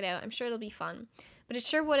and check it out. I'm sure it'll be fun. But it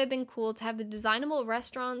sure would have been cool to have the designable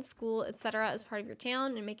restaurant, school, etc. as part of your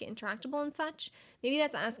town and make it interactable and such. Maybe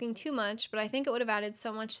that's asking too much, but I think it would have added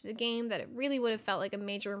so much to the game that it really would have felt like a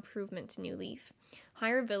major improvement to New Leaf.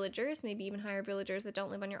 Hire villagers, maybe even hire villagers that don't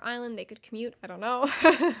live on your island. They could commute, I don't know,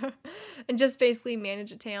 and just basically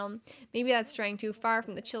manage a town. Maybe that's straying too far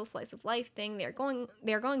from the chill slice of life thing they're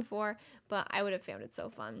going for, but I would have found it so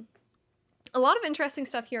fun. A lot of interesting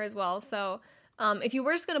stuff here as well. So if you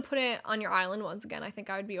were just going to put it on your island, once again, I think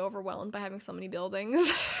I would be overwhelmed by having so many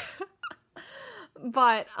buildings.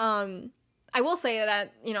 But I will say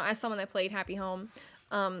that, as someone that played Happy Home,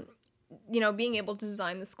 being able to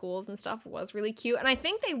design the schools and stuff was really cute. And I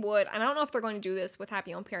think they would, and I don't know if they're going to do this with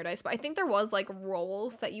Happy Home Paradise, but I think there was, like,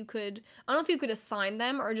 roles that you could, I don't know if you could assign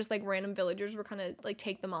them or just, like, random villagers were kind of, like,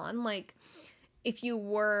 take them on. Like, if you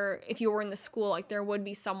were in the school, like, there would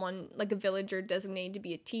be someone, like, a villager designated to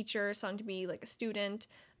be a teacher, someone to be, like, a student.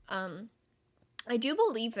 I do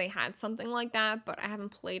believe they had something like that, but I haven't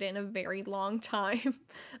played it in a very long time.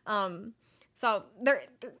 So they're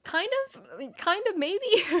kind of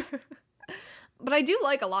maybe. But I do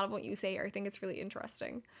like a lot of what you say here. I think it's really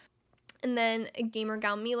interesting. And then Gamer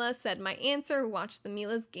Gal Mila said, my answer, watch the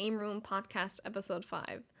Mila's Game Room podcast episode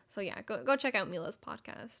 5. So yeah, go check out Mila's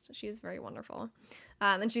podcast. She is very wonderful.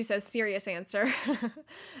 Then she says, serious answer.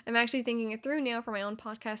 I'm actually thinking it through now for my own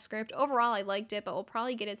podcast script. Overall, I liked it, but we'll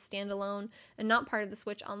probably get it standalone and not part of the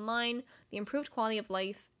Switch Online. The improved quality of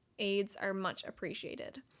life aids are much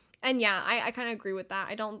appreciated. And yeah, I kind of agree with that.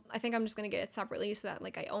 I think I'm just going to get it separately so that,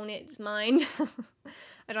 like, I own it, it's mine.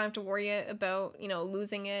 I don't have to worry about,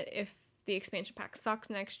 losing it if the expansion pack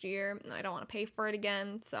sucks next year. And I don't want to pay for it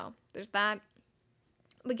again. So there's that.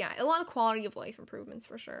 But yeah, a lot of quality of life improvements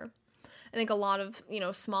for sure. I think a lot of,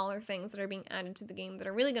 smaller things that are being added to the game that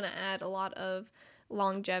are really going to add a lot of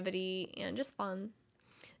longevity and just fun.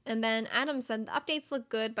 And then Adam said, the updates look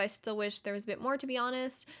good, but I still wish there was a bit more, to be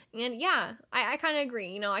honest. And yeah, I kind of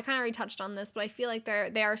agree. I kind of already touched on this, but I feel like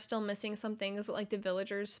they are still missing some things with, like, the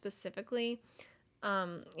villagers specifically.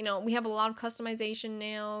 We have a lot of customization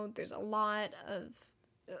now. There's a lot of,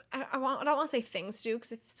 I don't want to say things to do,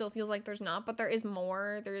 because it still feels like there's not, but there is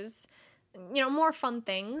more. There's, more fun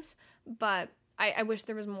things, but I wish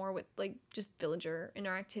there was more with, like, just villager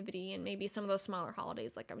interactivity and maybe some of those smaller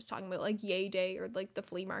holidays, like I was talking about, like Yay Day or, like, the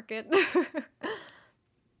flea market.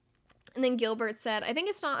 And then Gilbert said, I think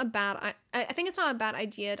it's not a bad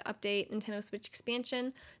idea to update Nintendo Switch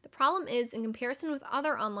expansion. The problem is, in comparison with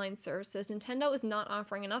other online services, Nintendo is not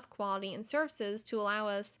offering enough quality and services to allow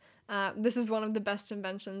us, this is one of the best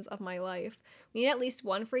inventions of my life. We need at least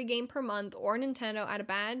one free game per month, or Nintendo add a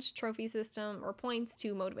badge, trophy system, or points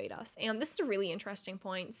to motivate us. And this is a really interesting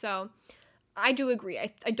point. So I do agree.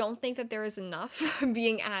 I don't think that there is enough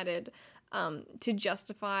being added. to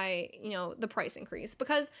justify, the price increase.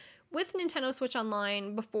 Because with Nintendo Switch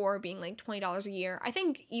Online before being like $20 a year, I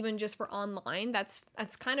think even just for online, that's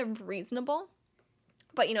kind of reasonable.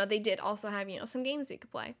 But, they did also have, some games that you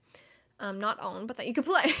could play. Not own, but that you could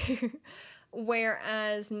play.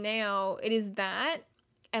 Whereas now it is that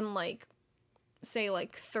and like, say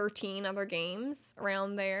like 13 other games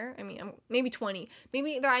around there. I mean, maybe 20.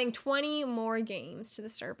 Maybe they're adding 20 more games to the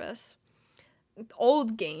service.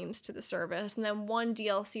 Old games to the service. And then one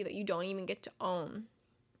DLC that you don't even get to own.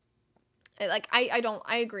 I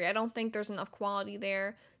agree. I don't think there's enough quality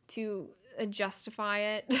there to justify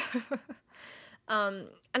it.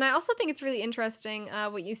 And I also think it's really interesting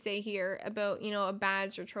what you say here about, a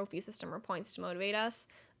badge or trophy system or points to motivate us.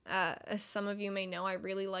 As some of you may know, I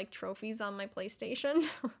really like trophies on my PlayStation.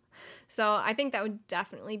 So I think that would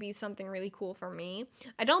definitely be something really cool for me.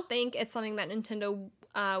 I don't think it's something that Nintendo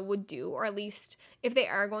would do, or at least if they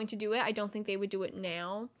are going to do it, I don't think they would do it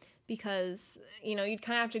now. Because, you'd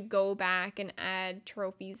kind of have to go back and add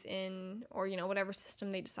trophies in, or, whatever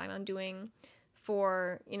system they decide on doing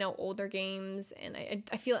for, older games. And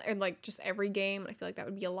I feel like just every game, I feel like that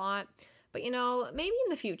would be a lot. But, maybe in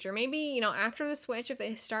the future, maybe, after the Switch, if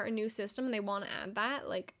they start a new system and they want to add that,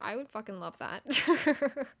 like, I would fucking love that.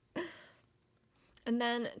 And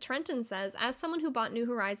then Trenton says, as someone who bought New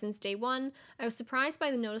Horizons day one, I was surprised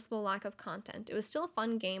by the noticeable lack of content. It was still a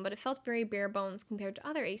fun game, but it felt very bare bones compared to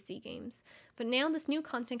other AC games. But now this new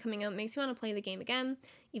content coming out makes me want to play the game again.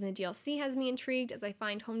 Even the DLC has me intrigued, as I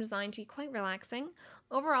find home design to be quite relaxing.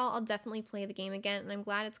 Overall, I'll definitely play the game again, and I'm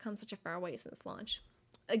glad it's come such a far way since launch.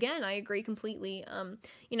 Again, I agree completely.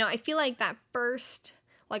 I feel like that first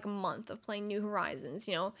month of playing New Horizons,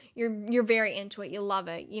 you're very into it, you love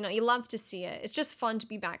it, you love to see it. It's just fun to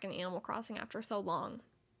be back in Animal Crossing after so long.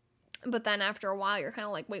 But then after a while, you're kind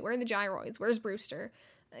of like, wait, where are the gyroids? Where's Brewster?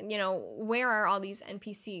 Where are all these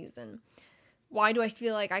NPCs? And why do I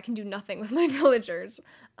feel like I can do nothing with my villagers?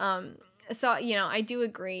 So, I do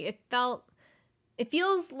agree. It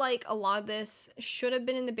feels like a lot of this should have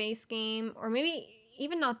been in the base game, or maybe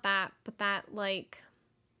even not that, but that,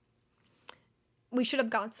 we should have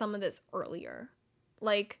got some of this earlier.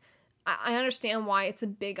 I understand why it's a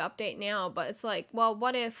big update now, but it's like, well,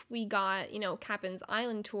 what if we got, Captain's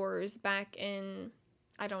Island tours back in,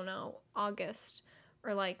 I don't know, August,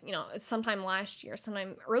 or sometime last year,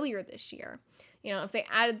 sometime earlier this year. If they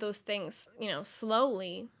added those things,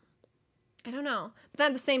 slowly, I don't know. But then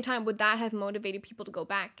at the same time, would that have motivated people to go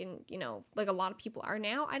back and, like a lot of people are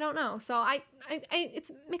now? I don't know. So I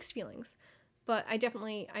it's mixed feelings. But I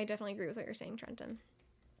definitely agree with what you're saying, Trenton.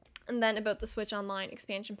 And then about the Switch Online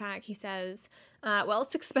expansion pack, he says, well,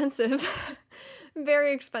 it's expensive.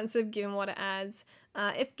 Very expensive given what it adds.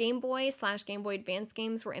 If Game Boy/Game Boy Advance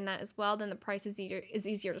games were in that as well, then the price is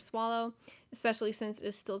easier to swallow, especially since it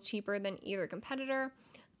is still cheaper than either competitor.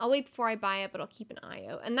 I'll wait before I buy it, but I'll keep an eye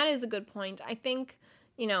out. And that is a good point. I think,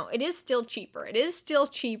 it is still cheaper. It is still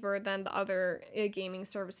cheaper than the other gaming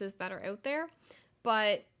services that are out there.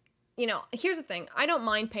 But here's the thing. I don't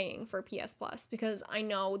mind paying for PS Plus because I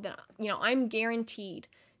know that, I'm guaranteed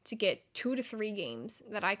to get 2 to 3 games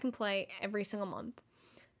that I can play every single month,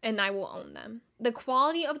 and I will own them. The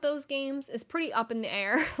quality of those games is pretty up in the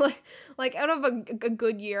air. like out of a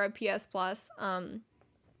good year at PS Plus,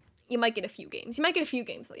 you might get a few games. You might get a few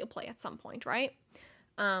games that you'll play at some point, right?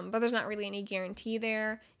 But there's not really any guarantee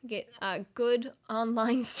there. You get good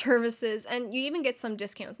online services, and you even get some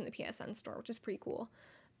discounts in the PSN store, which is pretty cool.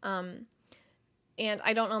 And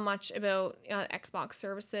I don't know much about Xbox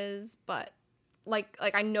services, but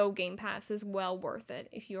I know Game Pass is well worth it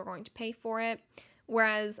if you're going to pay for it.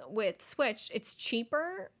 Whereas with Switch, it's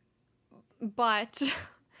cheaper, but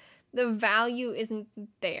the value isn't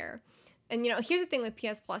there. And here's the thing with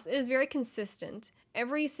PS Plus, it is very consistent.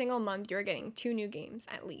 Every single month you're getting 2 new games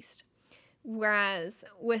at least. Whereas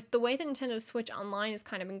with the way that Nintendo Switch Online has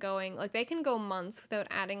kind of been going, they can go months without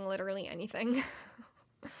adding literally anything.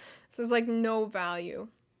 So there's no value.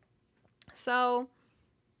 So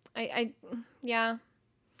I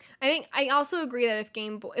think I also agree that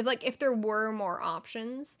if there were more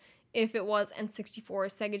options, if it was N64,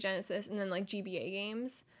 Sega Genesis, and then GBA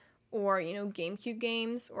games or GameCube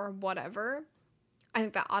games or whatever, I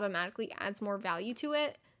think that automatically adds more value to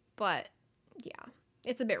it. But yeah,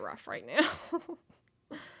 it's a bit rough right now.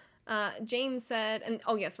 James said, and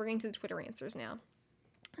oh yes, we're getting to the Twitter answers now.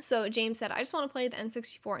 So James said, I just want to play the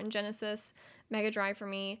N64 and Genesis Mega Drive for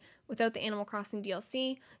me without the Animal Crossing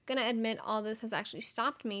DLC. Gonna admit all this has actually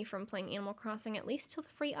stopped me from playing Animal Crossing at least till the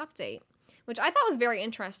free update, which I thought was very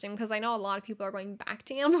interesting because I know a lot of people are going back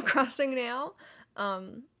to Animal Crossing now.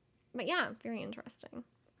 But yeah, very interesting.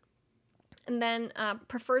 And then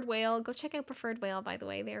Preferred Whale, go check out Preferred Whale, by the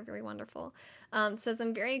way. They are very wonderful. Says,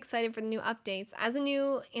 I'm very excited for the new updates. As a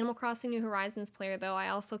new Animal Crossing New Horizons player, though, I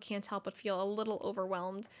also can't help but feel a little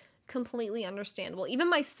overwhelmed. Completely understandable. Even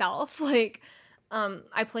myself, like,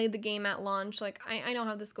 I played the game at launch. Like, I know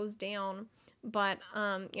how this goes down. But,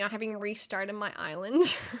 having restarted my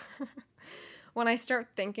island... when I start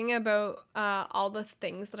thinking about all the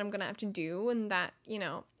things that I'm going to have to do and that,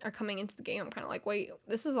 are coming into the game, I'm kind of like, wait,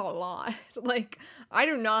 this is a lot. Like, I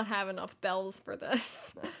do not have enough bells for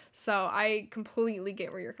this. So I completely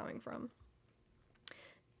get where you're coming from.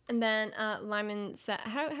 And then Lyman said,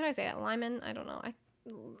 how do I say that? Lyman? I don't know.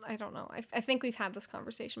 I don't know. I think we've had this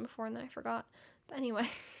conversation before and then I forgot. But anyway.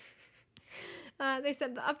 They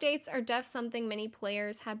said the updates are something many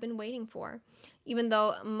players have been waiting for. Even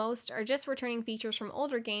though most are just returning features from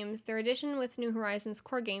older games, their addition with New Horizons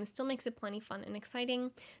core game still makes it plenty fun and exciting.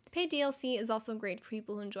 The paid DLC is also great for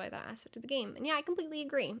people who enjoy that aspect of the game. And yeah, I completely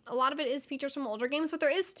agree. A lot of it is features from older games, but there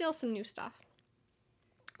is still some new stuff,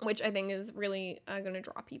 which I think is really going to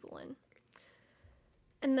draw people in.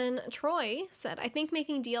 And then Troy said, I think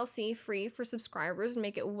making DLC free for subscribers would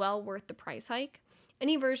make it well worth the price hike.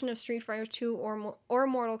 Any version of Street Fighter 2 or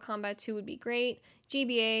Mortal Kombat 2 would be great.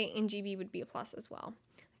 GBA and GB would be a plus as well.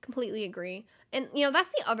 Completely agree. And, that's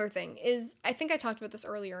the other thing is, I think I talked about this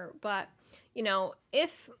earlier, but,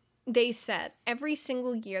 if they said every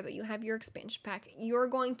single year that you have your expansion pack, you're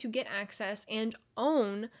going to get access and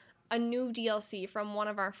own a new DLC from one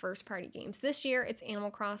of our first party games. This year, it's Animal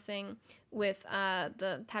Crossing with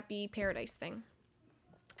the Happy Paradise thing.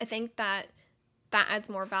 I think that adds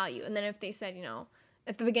more value. And then if they said,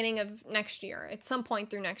 at the beginning of next year, at some point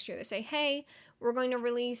through next year, they say, hey, we're going to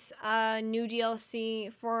release a new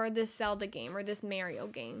DLC for this Zelda game or this Mario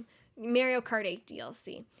game, Mario Kart 8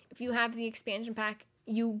 DLC. If you have the expansion pack,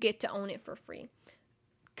 you get to own it for free.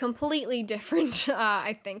 Completely different,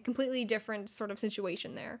 I think. Completely different sort of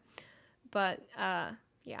situation there. But,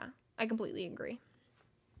 yeah, I completely agree.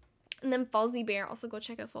 And then Falsy Bear, also go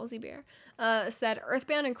check out Falsy Bear, said,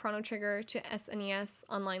 Earthbound and Chrono Trigger to SNES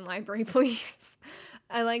online library, please.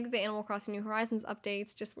 I like the Animal Crossing New Horizons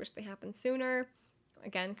updates, just wish they happened sooner.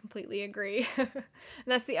 Again, completely agree. And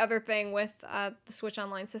that's the other thing with the Switch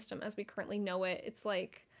Online system as we currently know it. It's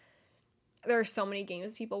like, there are so many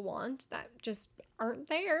games people want that just aren't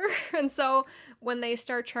there. And so when they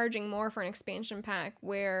start charging more for an expansion pack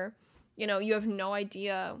where, you have no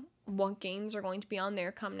idea what games are going to be on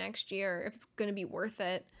there come next year, if it's going to be worth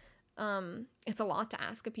it, it's a lot to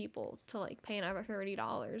ask of people to like pay another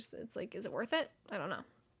 $30. It's like, is it worth it? I don't know.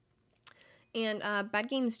 And Bad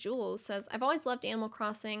Games Jules says, I've always loved Animal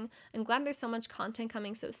Crossing. I'm glad there's so much content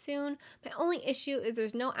coming so soon. My only issue is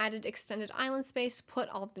there's no added extended island space to put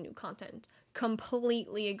all of the new content.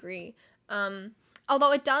 Completely agree.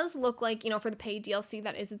 Although it does look like, for the paid DLC,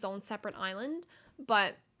 that is its own separate island.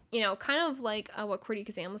 But, kind of like what Quirty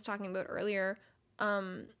Kazam was talking about earlier,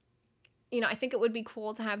 I think it would be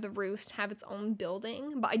cool to have the Roost have its own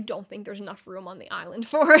building, but I don't think there's enough room on the island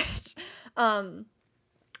for it.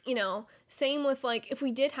 Same with, like, if we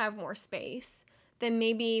did have more space, then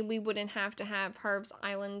maybe we wouldn't have to have Harv's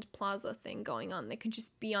Island Plaza thing going on. They could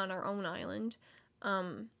just be on our own island.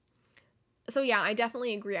 So yeah, I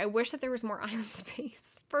definitely agree. I wish that there was more island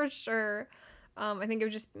space, for sure. I think it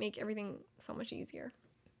would just make everything so much easier.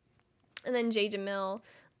 And then Jay DeMille,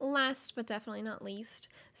 last but definitely not least,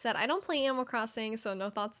 said, I don't play Animal Crossing, so no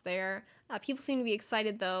thoughts there. People seem to be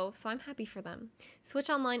excited, though, so I'm happy for them. Switch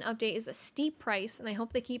Online update is a steep price, and I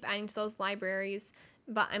hope they keep adding to those libraries,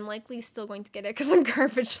 but I'm likely still going to get it because I'm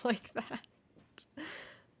garbage like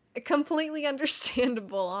that. Completely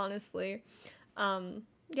understandable, honestly.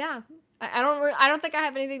 Yeah, I don't think I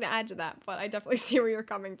have anything to add to that, but I definitely see where you're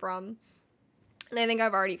coming from. And I think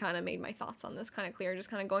I've already kind of made my thoughts on this kind of clear, just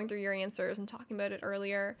kind of going through your answers and talking about it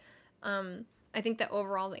earlier. I think that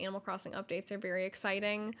overall the Animal Crossing updates are very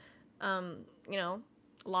exciting. A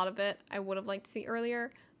lot of it I would have liked to see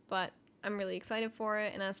earlier, but I'm really excited for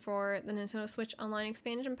it. And as for the Nintendo Switch Online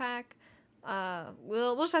expansion pack,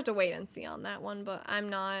 we'll just have to wait and see on that one, but I'm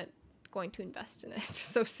not going to invest in it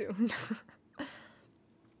so soon.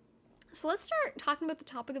 So let's start talking about the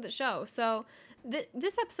topic of the show. So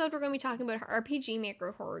this episode, we're going to be talking about RPG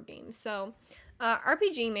Maker horror games. So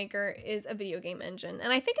RPG Maker is a video game engine,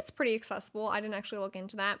 and I think it's pretty accessible. I didn't actually look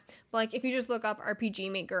into that, but like if you just look up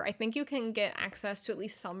RPG Maker, I think you can get access to at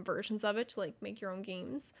least some versions of it to like make your own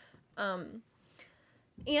games. And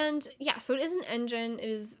yeah, so it is an engine. It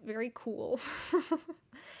is very cool.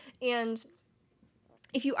 And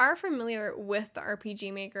if you are familiar with the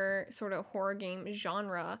RPG Maker sort of horror game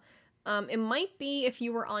genre, It might be if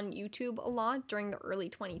you were on YouTube a lot during the early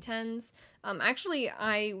 2010s. Actually,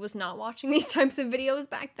 I was not watching these types of videos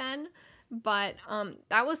back then, but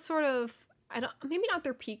that was sort of, maybe not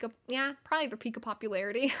their peak of, yeah, probably their peak of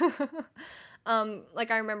popularity.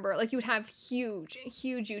 Like I remember, like you would have huge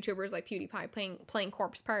YouTubers like PewDiePie playing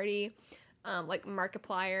Corpse Party, like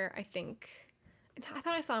Markiplier, I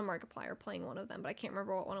thought I saw Markiplier playing one of them, but I can't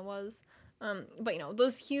remember what one it was. But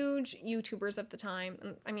those huge YouTubers of the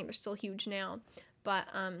time, I mean, they're still huge now, but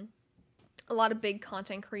a lot of big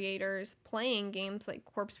content creators playing games like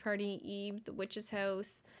Corpse Party, Eve, The Witch's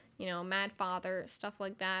House, Mad Father, stuff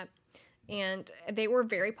like that. And they were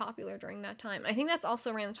very popular during that time. I think that's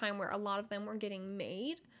also around the time where a lot of them were getting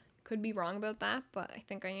made. Could be wrong about that, but I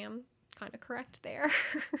think I am kind of correct there.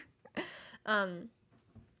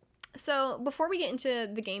 So before we get into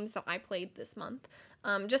the games that I played this month,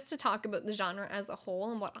 just to talk about the genre as a whole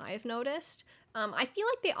and what I've noticed, I feel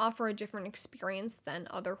like they offer a different experience than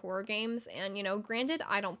other horror games. And, granted,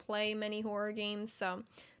 I don't play many horror games, so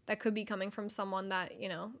that could be coming from someone that,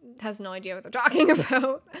 has no idea what they're talking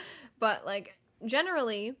about. But, like,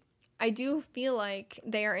 generally, I do feel like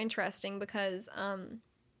they are interesting because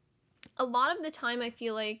a lot of the time I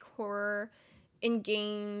feel like horror in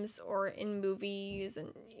games or in movies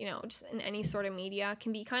and, just in any sort of media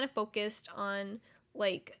can be kind of focused on,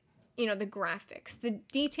 like, the graphics, the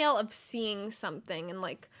detail of seeing something and,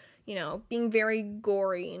 like, being very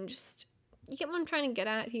gory and just, you get what I'm trying to get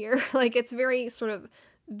at here? Like, it's very sort of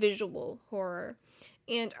visual horror.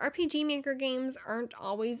 And RPG Maker games aren't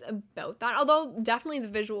always about that, although definitely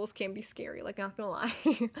the visuals can be scary, like, not gonna lie.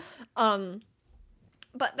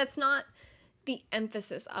 But that's not the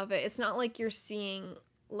emphasis of it. It's not like you're seeing,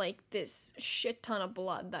 like, this shit ton of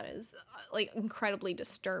blood that is, like, incredibly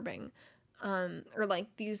disturbing. Or, like,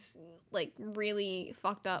 these, like, really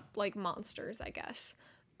fucked up, like, monsters, I guess.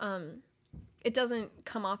 It doesn't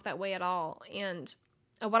come off that way at all. And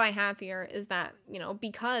what I have here is that,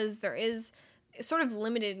 because there is sort of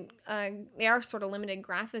limited, they are sort of limited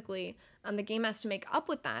graphically, the game has to make up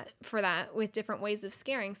for that with different ways of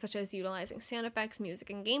scaring, such as utilizing sound effects, music,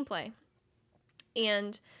 and gameplay.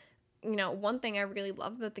 And, one thing I really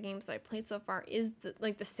love about the games that I played so far is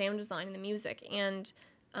the sound design and the music. And,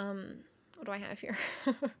 what do I have here?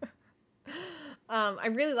 I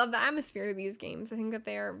really love the atmosphere of these games. I think that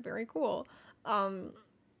they are very cool.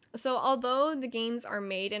 So although the games are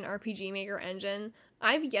made in RPG Maker Engine,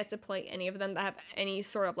 I've yet to play any of them that have any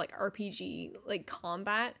sort of, like, RPG, like,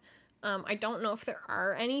 combat. I don't know if there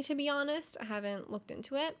are any, to be honest. I haven't looked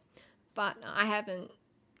into it, but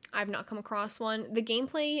I've not come across one. The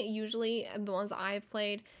gameplay, usually, the ones I've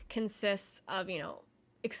played, consists of,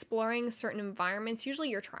 exploring certain environments. Usually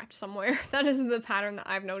you're trapped somewhere. That is the pattern that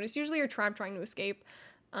I've noticed. Usually you're trapped trying to escape,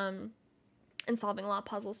 and solving a lot of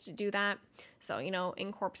puzzles to do that. So,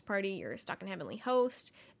 in Corpse Party, you're stuck in Heavenly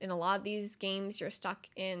Host. In a lot of these games, you're stuck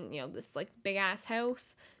in, this, like, big-ass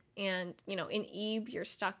house. And, in Eve, you're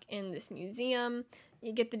stuck in this museum.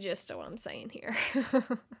 You get the gist of what I'm saying here.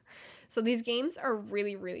 So these games are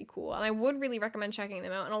really, really cool. And I would really recommend checking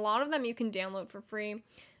them out. And a lot of them you can download for free.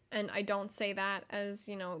 And I don't say that as,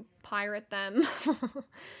 pirate them.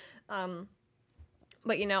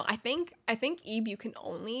 But, I think Eve you can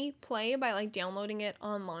only play by, like, downloading it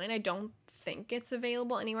online. I don't think it's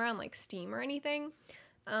available anywhere on, like, Steam or anything.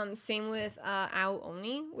 Same with Ao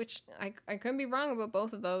Oni, which I could be wrong about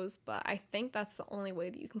both of those, but I think that's the only way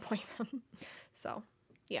that you can play them. So,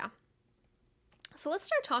 yeah. So let's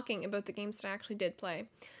start talking about the games that I actually did play.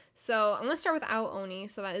 So I'm going to start with Ao Oni.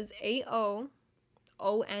 So that is AOONI,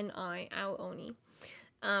 Ao Oni.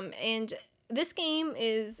 And this game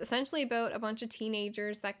is essentially about a bunch of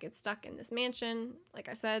teenagers that get stuck in this mansion. Like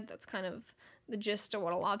I said, that's kind of the gist of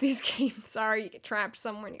what a lot of these games are. You get trapped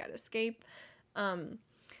somewhere and you gotta escape.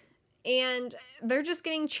 And they're just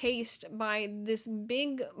getting chased by this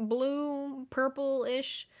big blue,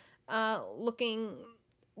 purple-ish looking,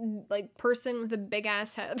 like, person with a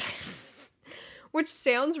big-ass head. Which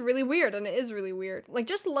sounds really weird, and it is really weird. Like,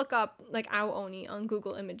 just look up, like, Ao Oni on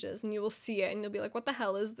Google Images, and you will see it, and you'll be like, what the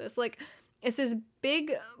hell is this? Like, it's this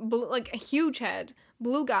big, like, a huge head,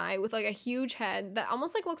 blue guy with, like, a huge head that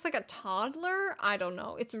almost, like, looks like a toddler. I don't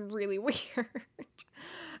know. It's really weird.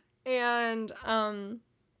 And,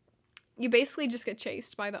 you basically just get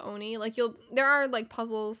chased by the Oni. Like, there are, like,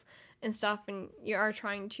 puzzles and stuff, and you are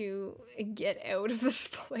trying to get out of this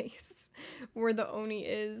place where the Oni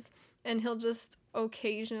is. And he'll just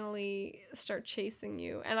occasionally start chasing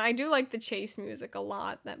you. And I do like the chase music a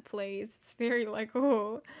lot that plays. It's very, like,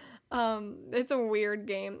 oh. It's a weird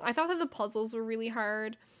game. I thought that the puzzles were really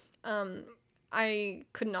hard. I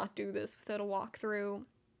could not do this without a walkthrough.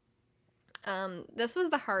 This was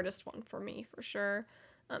the hardest one for me, for sure.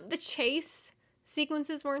 The chase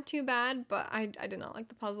sequences weren't too bad, but I did not like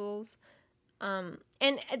the puzzles. And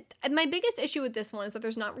my biggest issue with this one is that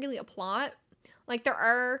there's not really a plot. Like, there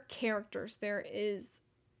are characters, there is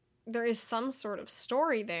some sort of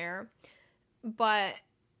story there, but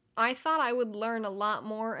I thought I would learn a lot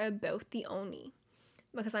more about the Oni,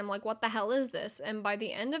 because I'm like, what the hell is this? And by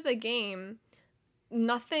the end of the game,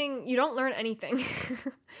 you don't learn anything.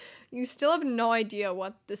 You still have no idea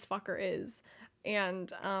what this fucker is.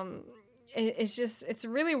 And it's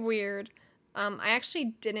really weird. I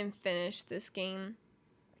actually didn't finish this game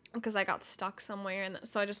because I got stuck somewhere, and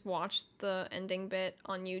so I just watched the ending bit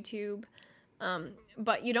on YouTube.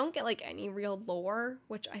 But you don't get like any real lore,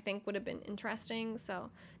 which I think would have been interesting. So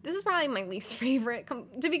this is probably my least favorite.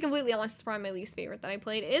 To be completely honest, it's probably my least favorite that I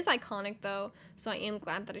played. It is iconic though, so I am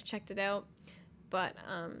glad that I checked it out. But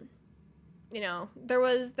you know, there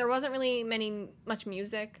wasn't really much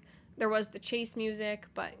music. There was the chase music,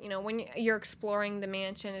 but you know, when you're exploring the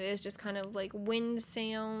mansion, it is just kind of like wind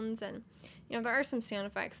sounds, and you know, there are some sound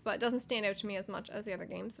effects, but it doesn't stand out to me as much as the other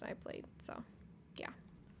games that I played. So yeah.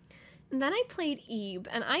 And then I played Ib,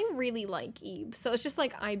 and I really like Ib. So it's just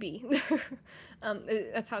like IB.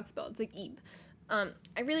 That's how it's spelled. It's like Ib.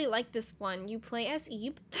 I really like this one. You play as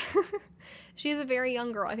Ib. She's a very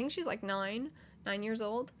young girl. I think she's like 9 years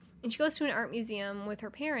old. And she goes to an art museum with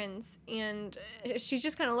her parents, and she's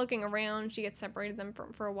just kind of looking around. She gets separated them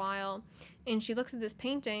for a while, and she looks at this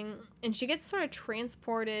painting, and she gets sort of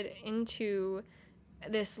transported into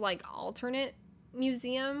this like alternate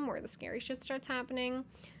museum where the scary shit starts happening.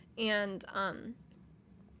 And I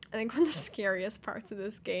think one of the scariest parts of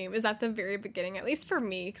this game is at the very beginning, at least for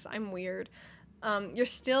me, because I'm weird. You're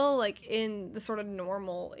still like in the sort of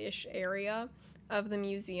normal-ish area of the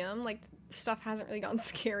museum. Like, stuff hasn't really gotten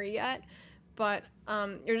scary yet, but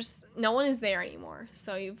no one is there anymore.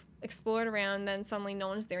 So you've explored around, and then suddenly no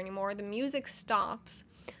one's there anymore. The music stops,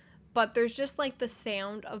 but there's just like the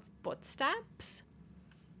sound of footsteps.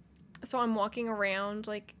 So I'm walking around,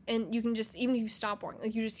 like, and you can just, even if you stop walking,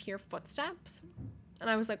 like, you just hear footsteps. And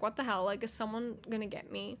I was like, what the hell? Like, is someone gonna get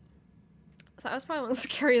me? So that was probably one of the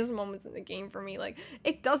scariest moments in the game for me. Like,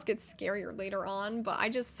 it does get scarier later on, but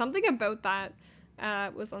something about that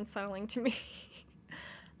was unsettling to me.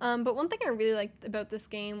 But one thing I really liked about this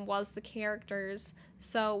game was the characters.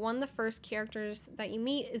 So one of the first characters that you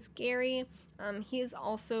meet is Gary. He is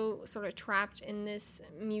also sort of trapped in this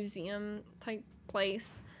museum type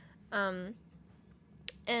place. And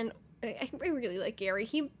I really like Gary.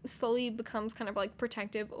 He slowly becomes kind of like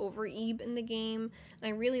protective over Ib in the game, and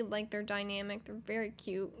I really like their dynamic. They're very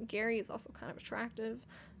cute. Gary is also kind of attractive.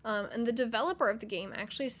 And the developer of the game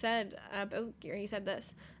actually said about Gary, he said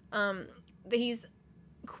this, that he's,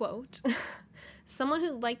 quote, someone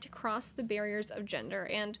who'd like to cross the barriers of gender,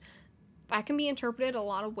 and that can be interpreted a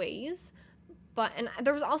lot of ways. And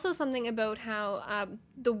there was also something about how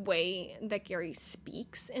the way that Gary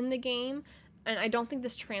speaks in the game, and I don't think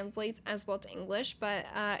this translates as well to English, but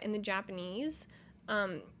in the Japanese,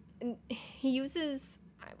 he uses,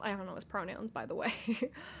 I don't know his pronouns, by the way,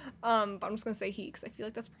 but I'm just going to say he, because I feel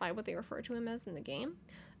like that's probably what they refer to him as in the game.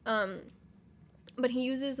 But he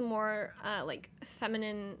uses more like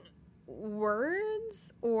feminine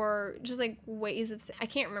words, or just like ways of, I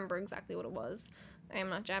can't remember exactly what it was. I am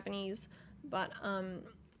not Japanese. But,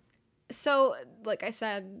 so, like I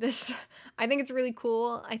said, I think it's really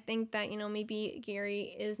cool. I think that, you know, maybe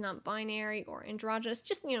Gary is not binary or androgynous,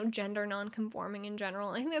 just, you know, gender non-conforming in general.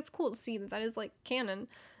 And I think that's cool to see that is, like, canon.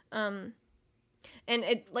 And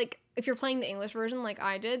it, like, if you're playing the English version like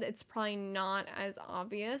I did, it's probably not as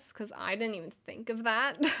obvious, because I didn't even think of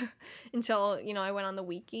that until, you know, I went on the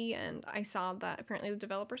wiki and I saw that apparently the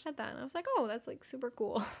developer said that, and I was like, oh, that's, like, super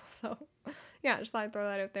cool. So, yeah, I just thought I'd throw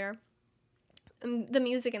that out there. The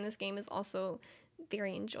music in this game is also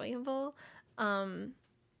very enjoyable. And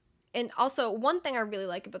also, one thing I really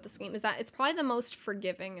like about this game is that it's probably the most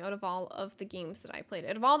forgiving out of all of the games that I played.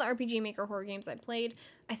 Out of all the RPG Maker horror games I played,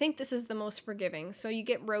 I think this is the most forgiving. So you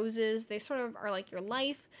get roses. They sort of are like your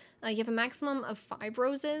life. You have a maximum of 5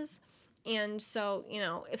 roses. And so, you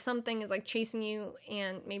know, if something is like chasing you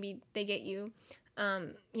and maybe they get you,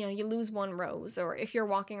 you know, you lose 1 rose. Or if you're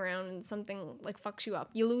walking around and something like fucks you up,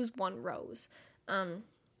 you lose 1 rose.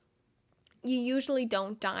 You usually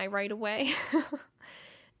don't die right away.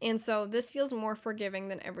 And so this feels more forgiving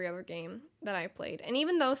than every other game that I played. And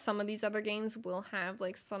even though some of these other games will have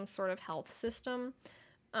like some sort of health system,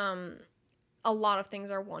 a lot of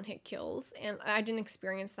things are one-hit kills, and I didn't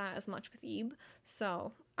experience that as much with Ib.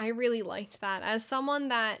 So I really liked that. As someone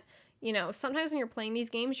that, you know, sometimes when you're playing these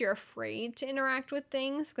games, you're afraid to interact with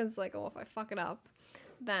things because it's like, oh, if I fuck it up,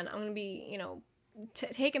 then I'm going to be, you know,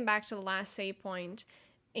 taken back to the last save point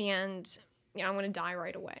and, you know, I'm going to die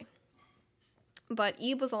right away. But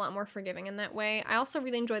Ib was a lot more forgiving in that way. I also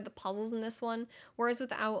really enjoyed the puzzles in this one, whereas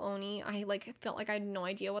with Ao Oni, I like felt like I had no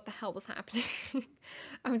idea what the hell was happening.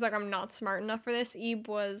 I was like, I'm not smart enough for this. Ib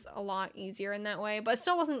was a lot easier in that way, but it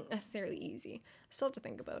still wasn't necessarily easy. I still had to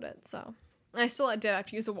think about it, so. I still did have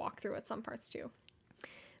to use a walkthrough at some parts too.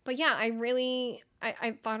 But yeah, I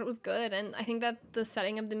thought it was good, and I think that the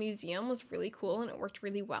setting of the museum was really cool, and it worked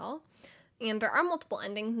really well. And there are multiple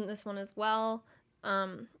endings in this one as well.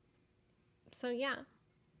 So yeah,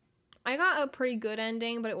 I got a pretty good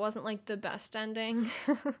ending, but it wasn't like the best ending.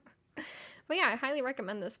 But yeah, I highly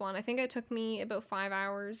recommend this one. I think it took me about 5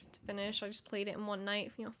 hours to finish. I just played it in one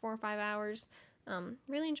night, 4 or 5 hours.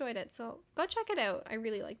 Really enjoyed it, so go check it out. I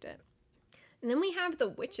really liked it. And then we have The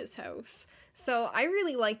Witch's House. So I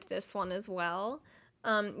really liked this one as well.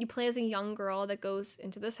 You play as a young girl that goes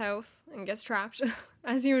into this house and gets trapped,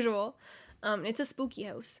 as usual. It's a spooky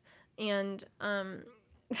house. And the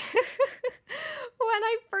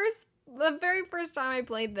very first time I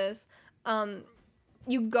played this,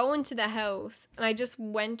 you go into the house, and I just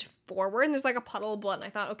went forward, and there's like a puddle of blood, and I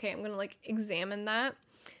thought, okay, I'm gonna like examine that.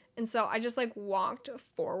 And so I just like walked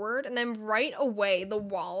forward, and then right away the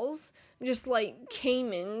walls just like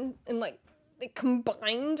came in and like they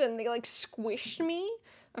combined and they like squished me.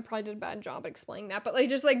 I probably did a bad job at explaining that, but they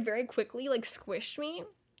just like very quickly like squished me.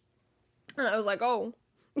 And I was like, oh.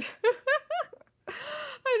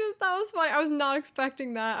 That was funny. I was not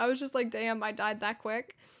expecting that. I was just like, damn, I died that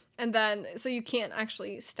quick. And then, so you can't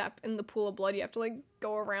actually step in the pool of blood. You have to like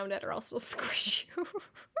go around it or else it'll squish you.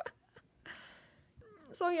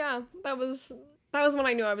 So yeah, that was when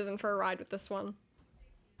I knew I was in for a ride with this one.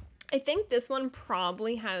 I think this one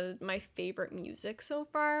probably had my favorite music so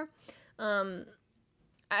far. I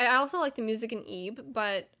also like the music in Ib,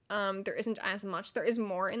 but there isn't as much. There is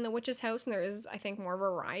more in The Witch's House, and there is, I think, more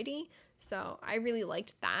variety. So I really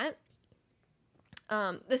liked that.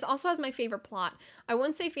 This also has my favorite plot. I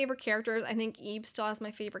wouldn't say favorite characters. I think Ib still has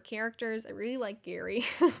my favorite characters. I really like Gary.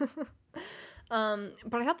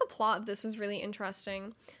 But I thought the plot of this was really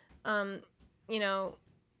interesting. You know,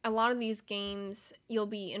 a lot of these games, you'll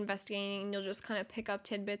be investigating and you'll just kind of pick up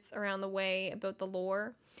tidbits around the way about the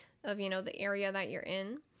lore of, you know, the area that you're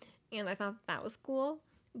in. And I thought that was cool.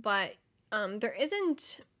 But there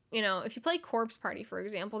isn't, you know, if you play Corpse Party, for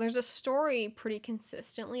example, there's a story pretty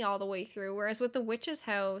consistently all the way through. Whereas with The Witch's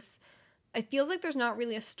House, it feels like there's not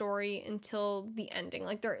really a story until the ending.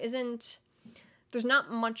 Like there's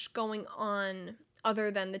not much going on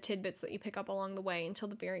other than the tidbits that you pick up along the way until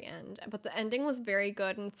the very end. But the ending was very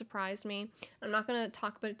good and it surprised me. I'm not going to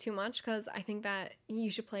talk about it too much because I think that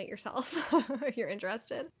you should play it yourself if you're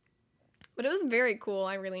interested. But it was very cool.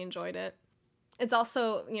 I really enjoyed it. It's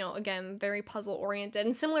also, you know, again, very puzzle oriented.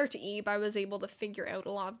 And similar to Ib, I was able to figure out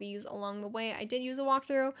a lot of these along the way. I did use a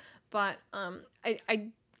walkthrough, but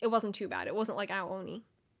it wasn't too bad. It wasn't like Ao Oni.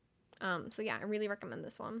 So yeah, I really recommend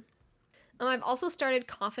this one. I've also started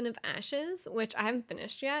Coffin of Ashes, which I haven't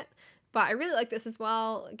finished yet, but I really like this as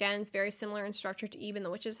well. Again, it's very similar in structure to Ib in The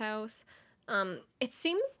Witch's House. It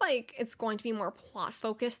seems like it's going to be more plot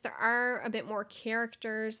focused. There are a bit more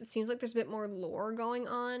characters. It seems like there's a bit more lore going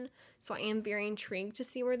on, so I am very intrigued to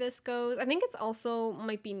see where this goes. I think it's also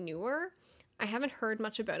might be newer. I haven't heard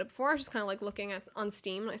much about it before. I was just kind of like looking on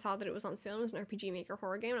Steam, and I saw that it was on sale. It was an RPG Maker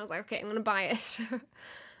horror game, and I was like, okay, I'm gonna buy it.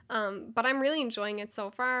 But I'm really enjoying it so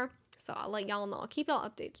far. So I'll let y'all know. I'll keep y'all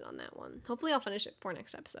updated on that one. Hopefully I'll finish it before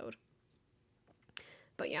next episode.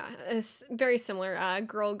 But yeah, it's very similar. A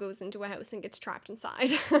girl goes into a house and gets trapped inside.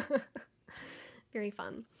 Very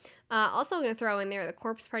fun. Also going to throw in there the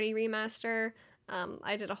Corpse Party remaster.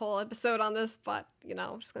 I did a whole episode on this, but, you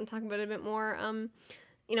know, I'm just going to talk about it a bit more.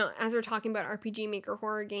 You know, as we're talking about RPG Maker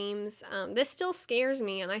horror games, this still scares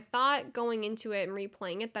me. And I thought going into it and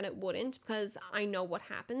replaying it that it wouldn't because I know what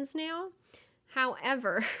happens now.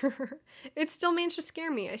 However, it still managed to scare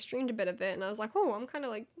me. I streamed a bit of it and I was like, oh, I'm kind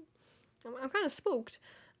of spooked.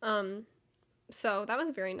 So that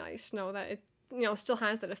was very nice to know that it, you know, still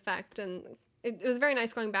has that effect. And it was very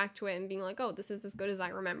nice going back to it and being like, oh, this is as good as I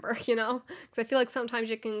remember, you know? Because I feel like sometimes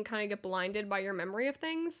you can kind of get blinded by your memory of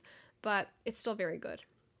things, but it's still very good.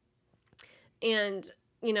 And,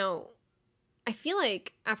 you know, I feel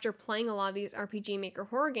like after playing a lot of these RPG Maker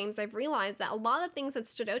horror games, I've realized that a lot of things that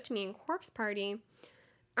stood out to me in Corpse Party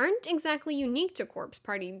aren't exactly unique to Corpse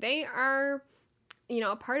Party. They are, you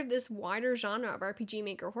know, a part of this wider genre of RPG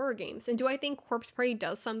Maker horror games. And do I think Corpse Party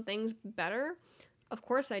does some things better? Of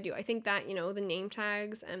course I do. I think that, you know, the name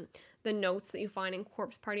tags and the notes that you find in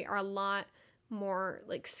Corpse Party are a lot more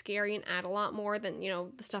like scary and add a lot more than, you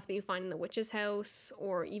know, the stuff that you find in the witch's house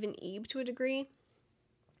or even Ebe to a degree.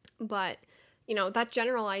 But, you know, that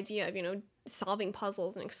general idea of, you know, solving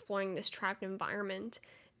puzzles and exploring this trapped environment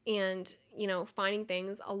and, you know, finding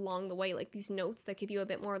things along the way, like these notes that give you a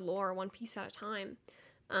bit more lore one piece at a time,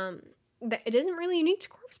 that it isn't really unique to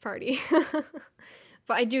Corpse Party.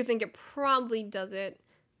 But I do think it probably does it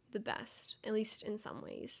the best, at least in some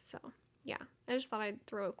ways. So yeah, I just thought I'd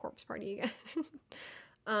throw a Corpse Party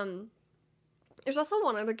again. There's also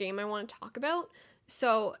one other game I want to talk about.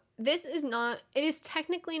 So this is not, it is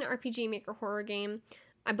technically an RPG Maker horror game.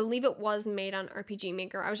 I believe it was made on RPG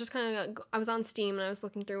Maker. I was on Steam and I was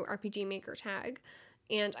looking through RPG Maker tag,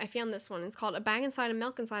 and I found this one. It's called A Bag Inside a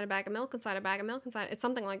Milk Inside a Bag of Milk Inside a Bag of Milk Inside. It's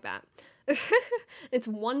something like that. It's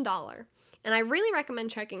 $1. And I really recommend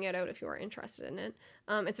checking it out if you are interested in it.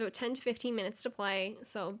 It's about 10 to 15 minutes to play,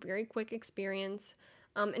 so very quick experience.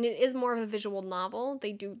 And it is more of a visual novel.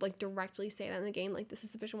 They do like directly say that in the game, like this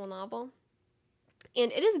is a visual novel.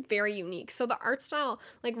 And it is very unique. So the art style,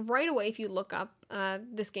 like right away, if you look up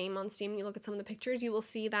this game on Steam and you look at some of the pictures, you will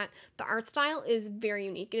see that the art style is very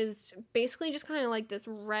unique. It is basically just kind of like this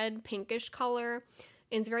red pinkish color,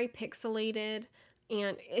 and it's very pixelated,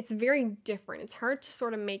 and it's very different. It's hard to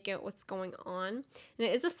sort of make out what's going on. And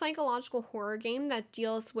it is a psychological horror game that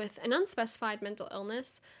deals with an unspecified mental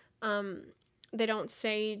illness. They don't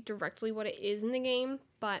say directly what it is in the game,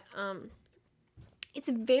 but it's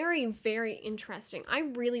very, very interesting. I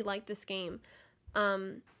really like this game.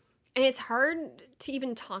 And it's hard to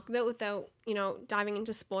even talk about without, you know, diving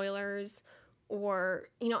into spoilers, or,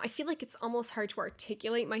 you know, I feel like it's almost hard to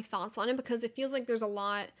articulate my thoughts on it because it feels like there's a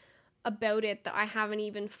lot about it that I haven't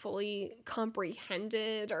even fully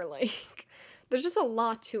comprehended, or like there's just a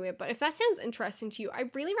lot to it. But if that sounds interesting to you, I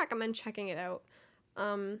really recommend checking it out.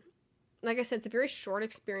 Like I said, it's a very short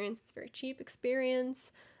experience. It's a very cheap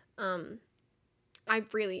experience. I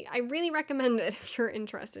really recommend it if you're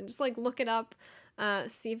interested. Just like look it up,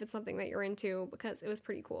 see if it's something that you're into, because it was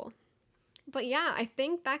pretty cool. But yeah, I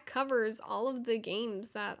think that covers all of the games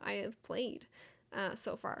that I have played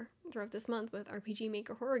so far throughout this month with RPG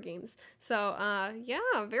Maker horror games. So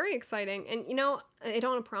yeah, very exciting. And you know, I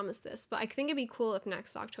don't want to promise this, but I think it'd be cool if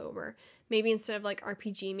next October, maybe instead of like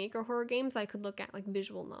RPG Maker horror games, I could look at like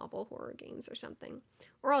visual novel horror games or something.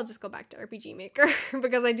 Or I'll just go back to RPG Maker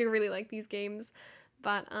because I do really like these games.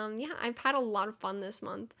 But yeah, I've had a lot of fun this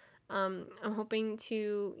month. I'm hoping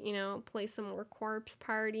to, you know, play some more Corpse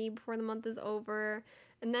Party before the month is over.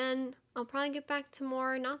 And then I'll probably get back to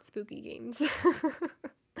more not spooky games.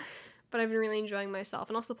 But I've been really enjoying myself,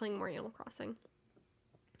 and also playing more Animal Crossing.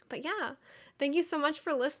 But yeah, thank you so much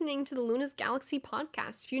for listening to the Luna's Galaxy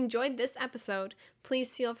podcast. If you enjoyed this episode,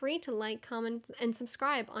 please feel free to like, comment, and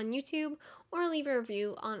subscribe on YouTube, or leave a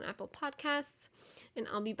review on Apple Podcasts. And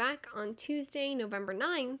I'll be back on Tuesday, November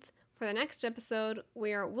 9th for the next episode,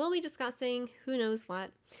 where we'll be discussing who knows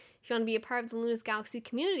what. If you want to be a part of the Luna's Galaxy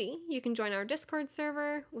community, you can join our Discord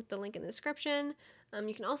server with the link in the description.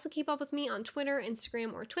 You can also keep up with me on Twitter,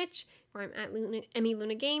 Instagram, or Twitch, where I'm at Emmy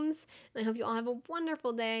Luna Games. And I hope you all have a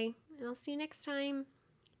wonderful day, and I'll see you next time.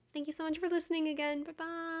 Thank you so much for listening again.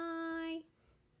 Bye-bye.